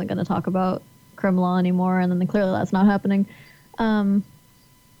myself I wasn't going to talk about crim law anymore, and then clearly that's not happening. Fuck.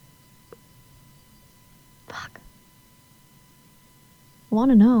 I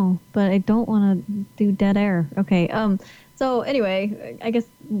want to know, but I don't want to do dead air. Okay. So anyway, I guess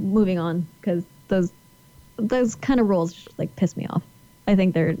moving on, because those kind of rules just, like, piss me off. I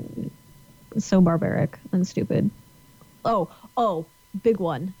think they're so barbaric and stupid. Oh, big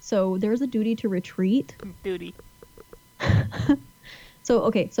one. So there's a duty to retreat. Duty.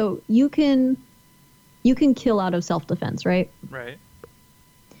 So you can kill out of self-defense, right? Right.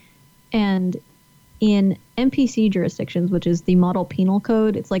 And in MPC jurisdictions, which is the Model Penal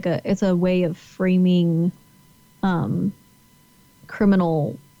Code, it's a way of framing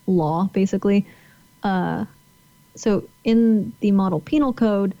criminal law, basically. So in the model penal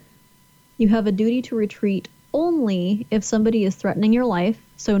code, you have a duty to retreat only if somebody is threatening your life.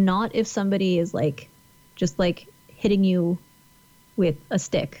 So not if somebody is like just like hitting you with a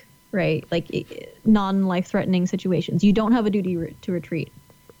stick, right? Like non-life threatening situations. You don't have a duty to retreat.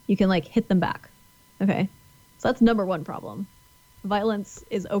 You can like hit them back. Okay. So that's number one problem. Violence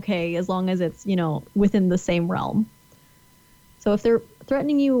is okay as long as it's, you know, within the same realm. So if they're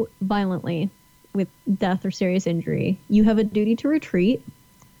threatening you violently with death or serious injury, you have a duty to retreat.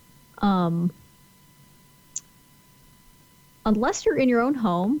 Unless you're in your own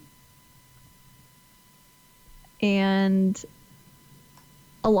home. And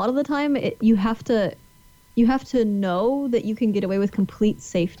a lot of the time you have to know that you can get away with complete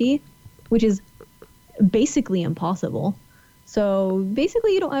safety, which is basically impossible. So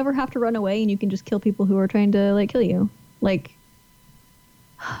basically you don't ever have to run away and you can just kill people who are trying to like kill you. Like,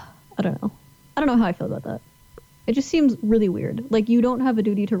 I don't know. I don't know how I feel about that. It just seems really weird. Like, you don't have a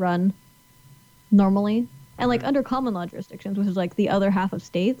duty to run normally. And like under common law jurisdictions, which is like the other half of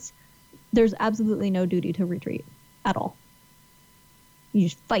states, there's absolutely no duty to retreat at all. You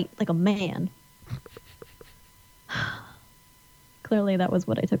just fight like a man. Clearly that was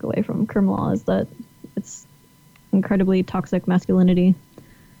what I took away from crim law, is that it's incredibly toxic masculinity.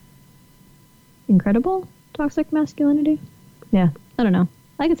 Incredible toxic masculinity? Yeah, I don't know.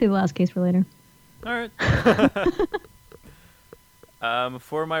 I can save the last case for later. All right.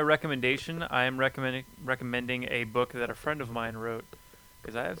 For my recommendation, I am recommending a book that a friend of mine wrote,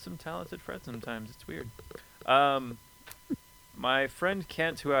 because I have some talented friends sometimes. It's weird. My friend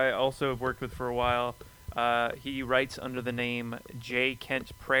Kent, who I also have worked with for a while, he writes under the name J.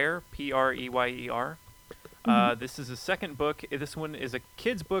 Kent Preyer, Preyer. This is a second book. This one is a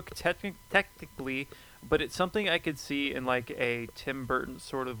kid's book, technically, but it's something I could see in like a Tim Burton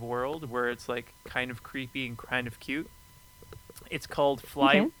sort of world where it's like kind of creepy and kind of cute. It's called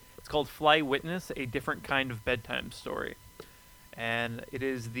Fly. Okay. It's called Fly Witness: A Different Kind of Bedtime Story, and it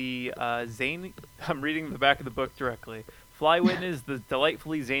is the zany. I'm reading the back of the book directly. Fly Witness is the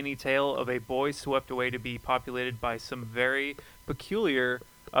delightfully zany tale of a boy swept away to be populated by some very peculiar.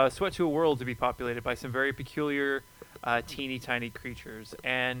 Swept to a world to be populated by some very peculiar, teeny tiny creatures.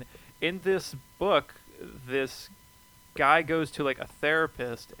 And in this book, this guy goes to like a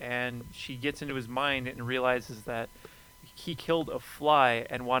therapist, and she gets into his mind and realizes that he killed a fly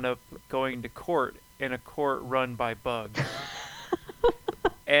and wound up going to court in a court run by bugs.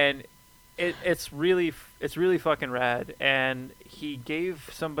 And it's really fucking rad. And he gave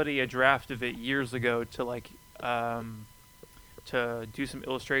somebody a draft of it years ago to like to do some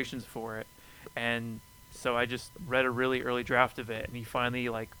illustrations for it, and so I just read a really early draft of it, and he finally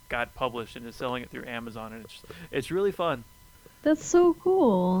like got published and is selling it through Amazon, and it's really fun. That's so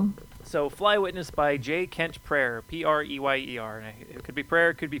cool. So Fly Witness by J. Kent Preyer, Preyer, and it could be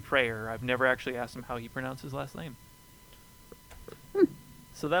Prayer, it could be Prayer. I've never actually asked him how he pronounced his last name.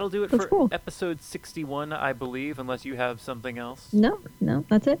 So that'll do it. That's for cool. Episode 61, I believe, unless you have something else. No,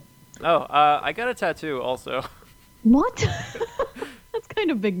 that's it. Oh, I got a tattoo also. What? That's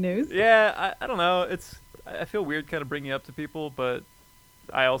kind of big news. Yeah, I don't know. I feel weird kind of bringing it up to people, but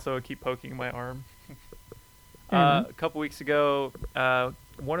I also keep poking my arm. A couple weeks ago,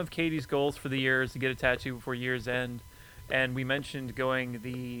 one of Katie's goals for the year is to get a tattoo before year's end, and we mentioned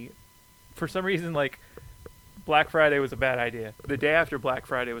for some reason, like, Black Friday was a bad idea. The day after Black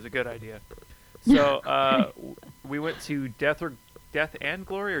Friday was a good idea. So we went to Death and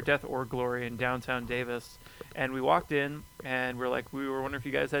Glory in downtown Davis. And we walked in, and we were wondering if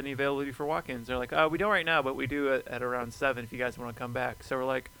you guys had any availability for walk-ins. They're like, we don't right now, but we do at around 7 if you guys want to come back. So we're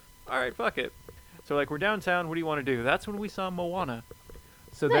like, all right, fuck it. So we're downtown. What do you want to do? That's when we saw Moana.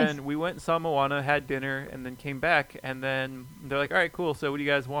 So nice. Then we went and saw Moana, had dinner, and then came back. And then they're like, all right, cool. So what do you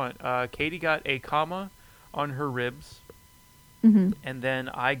guys want? Katie got a comma on her ribs. Mm-hmm. And then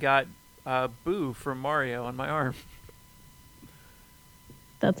I got Boo from Mario on my arm.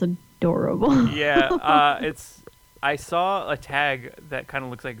 That's adorable. Yeah, I saw a tag that kind of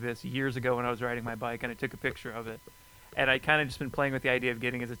looks like this years ago when I was riding my bike, and I took a picture of it. And I kind of just been playing with the idea of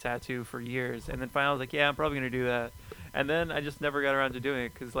getting it as a tattoo for years. And then finally I was like, yeah, I'm probably going to do that. And then I just never got around to doing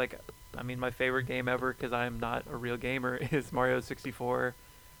it because, my favorite game ever, because I'm not a real gamer, is Mario 64.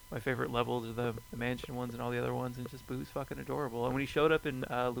 My favorite levels are the mansion ones and all the other ones, and just Boo's fucking adorable. And when he showed up in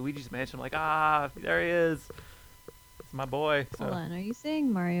Luigi's Mansion, I'm like, there he is. My boy. So. Hold on, are you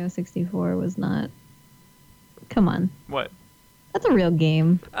saying Mario 64 was not? Come on. What? That's a real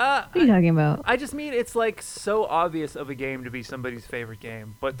game. What are you talking about? I just mean it's like so obvious of a game to be somebody's favorite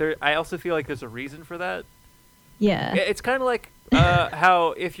game, but I also feel like there's a reason for that. Yeah. It's kind of like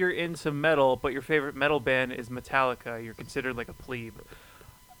how if you're into metal, but your favorite metal band is Metallica, you're considered like a plebe.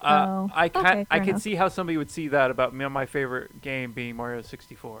 I fair can enough. see how somebody would see that about me, my favorite game being Mario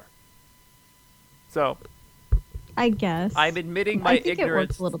 64. So I guess. I'm admitting my I think ignorance. it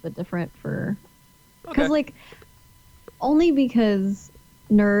works a little bit different for... Okay. Because, like, only because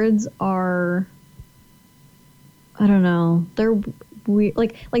nerds are... I don't know. They're weird.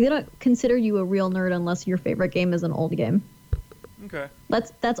 Like they don't consider you a real nerd unless your favorite game is an old game. Okay.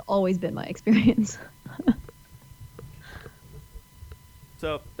 That's always been my experience.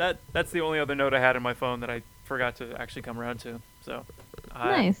 So that's the only other note I had on my phone that I forgot to actually come around to. So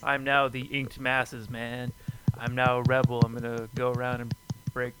Nice. I'm now the inked masses, man. I'm now a rebel. I'm gonna go around and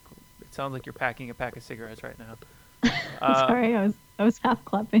break. It sounds like you're packing a pack of cigarettes right now. Sorry, I was half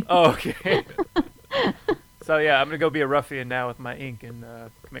clapping. Oh, okay. So yeah, I'm gonna go be a ruffian now with my ink and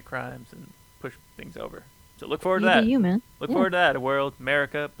commit crimes and push things over. So look forward to You that. do you, man. Look Yeah. forward to that. A world,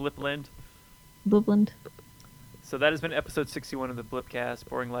 America, Blipland. Blipland. So that has been episode 61 of the Blipcast,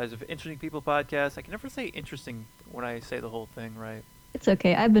 Boring Lives of Interesting People podcast. I can never say interesting when I say the whole thing right. It's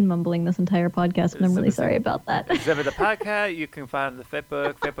okay. I've been mumbling this entire podcast, and I'm really sorry about that. Exhibit the podcast. You can find the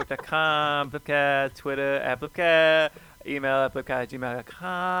Facebook, facebook.com, Blipcat, Twitter at Blipcat, email at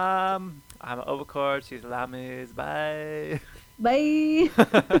blipcat@gmail.com. I'm Overcord. She's Lamis. Bye. Bye.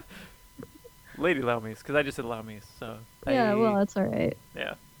 Lady Lamis, because I just said Lamis. So Yeah, well, that's all right.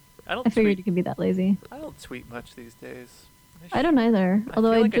 yeah. I don't I figured tweet. you could be that lazy. I don't tweet much these days. I don't either. I Although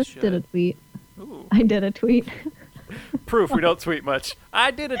feel I like I just did a should. tweet. Ooh. I did a tweet. Proof we don't tweet much.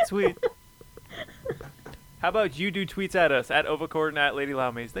 I did a tweet. How about you do tweets at us at Overcord and at Lady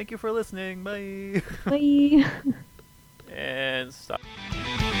Lamis? Thank you for listening. Bye. Bye. And stop.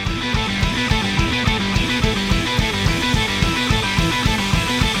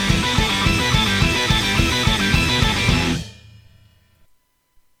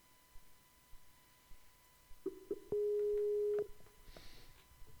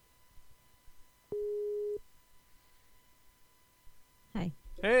 Hi.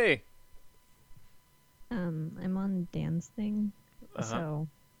 Hey. I'm on Dan's thing, Uh-huh. so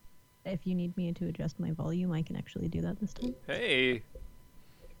if you need me to adjust my volume, I can actually do that this time. Hey.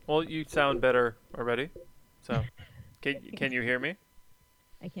 Well, you sound better already. So, can you hear me?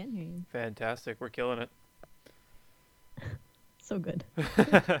 I can hear you. Fantastic. We're killing it. So good.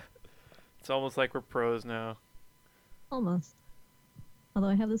 It's almost like we're pros now. Almost. Although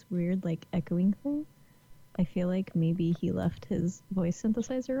I have this weird, like, echoing thing. I feel like maybe he left his voice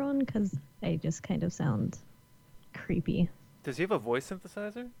synthesizer on because I just kind of sound creepy. Does he have a voice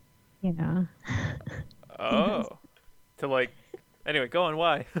synthesizer? Yeah. Oh. To like. Anyway, go on.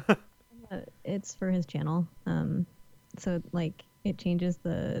 Why? It's for his channel. So, like, it changes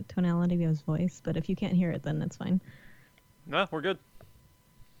the tonality of his voice, but if you can't hear it, then it's fine. No, we're good.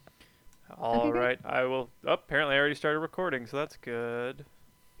 All good. right, I will. Oh, apparently I already started recording, so that's good.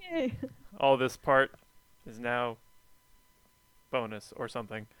 Yay. All this part is now bonus or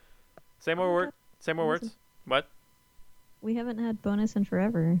something. Say more word. Say more words. What? We haven't had bonus in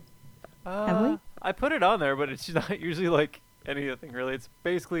forever. Have we? I put it on there, but it's not usually like anything really. It's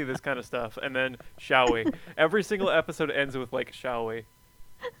basically this kind of stuff, and then shall we? Every single episode ends with like shall we?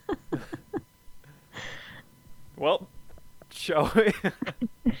 Well, shall we?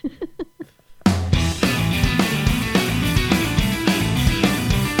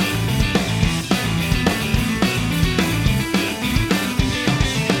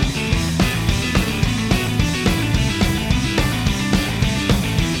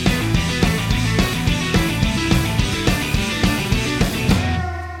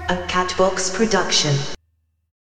 A Catbox production.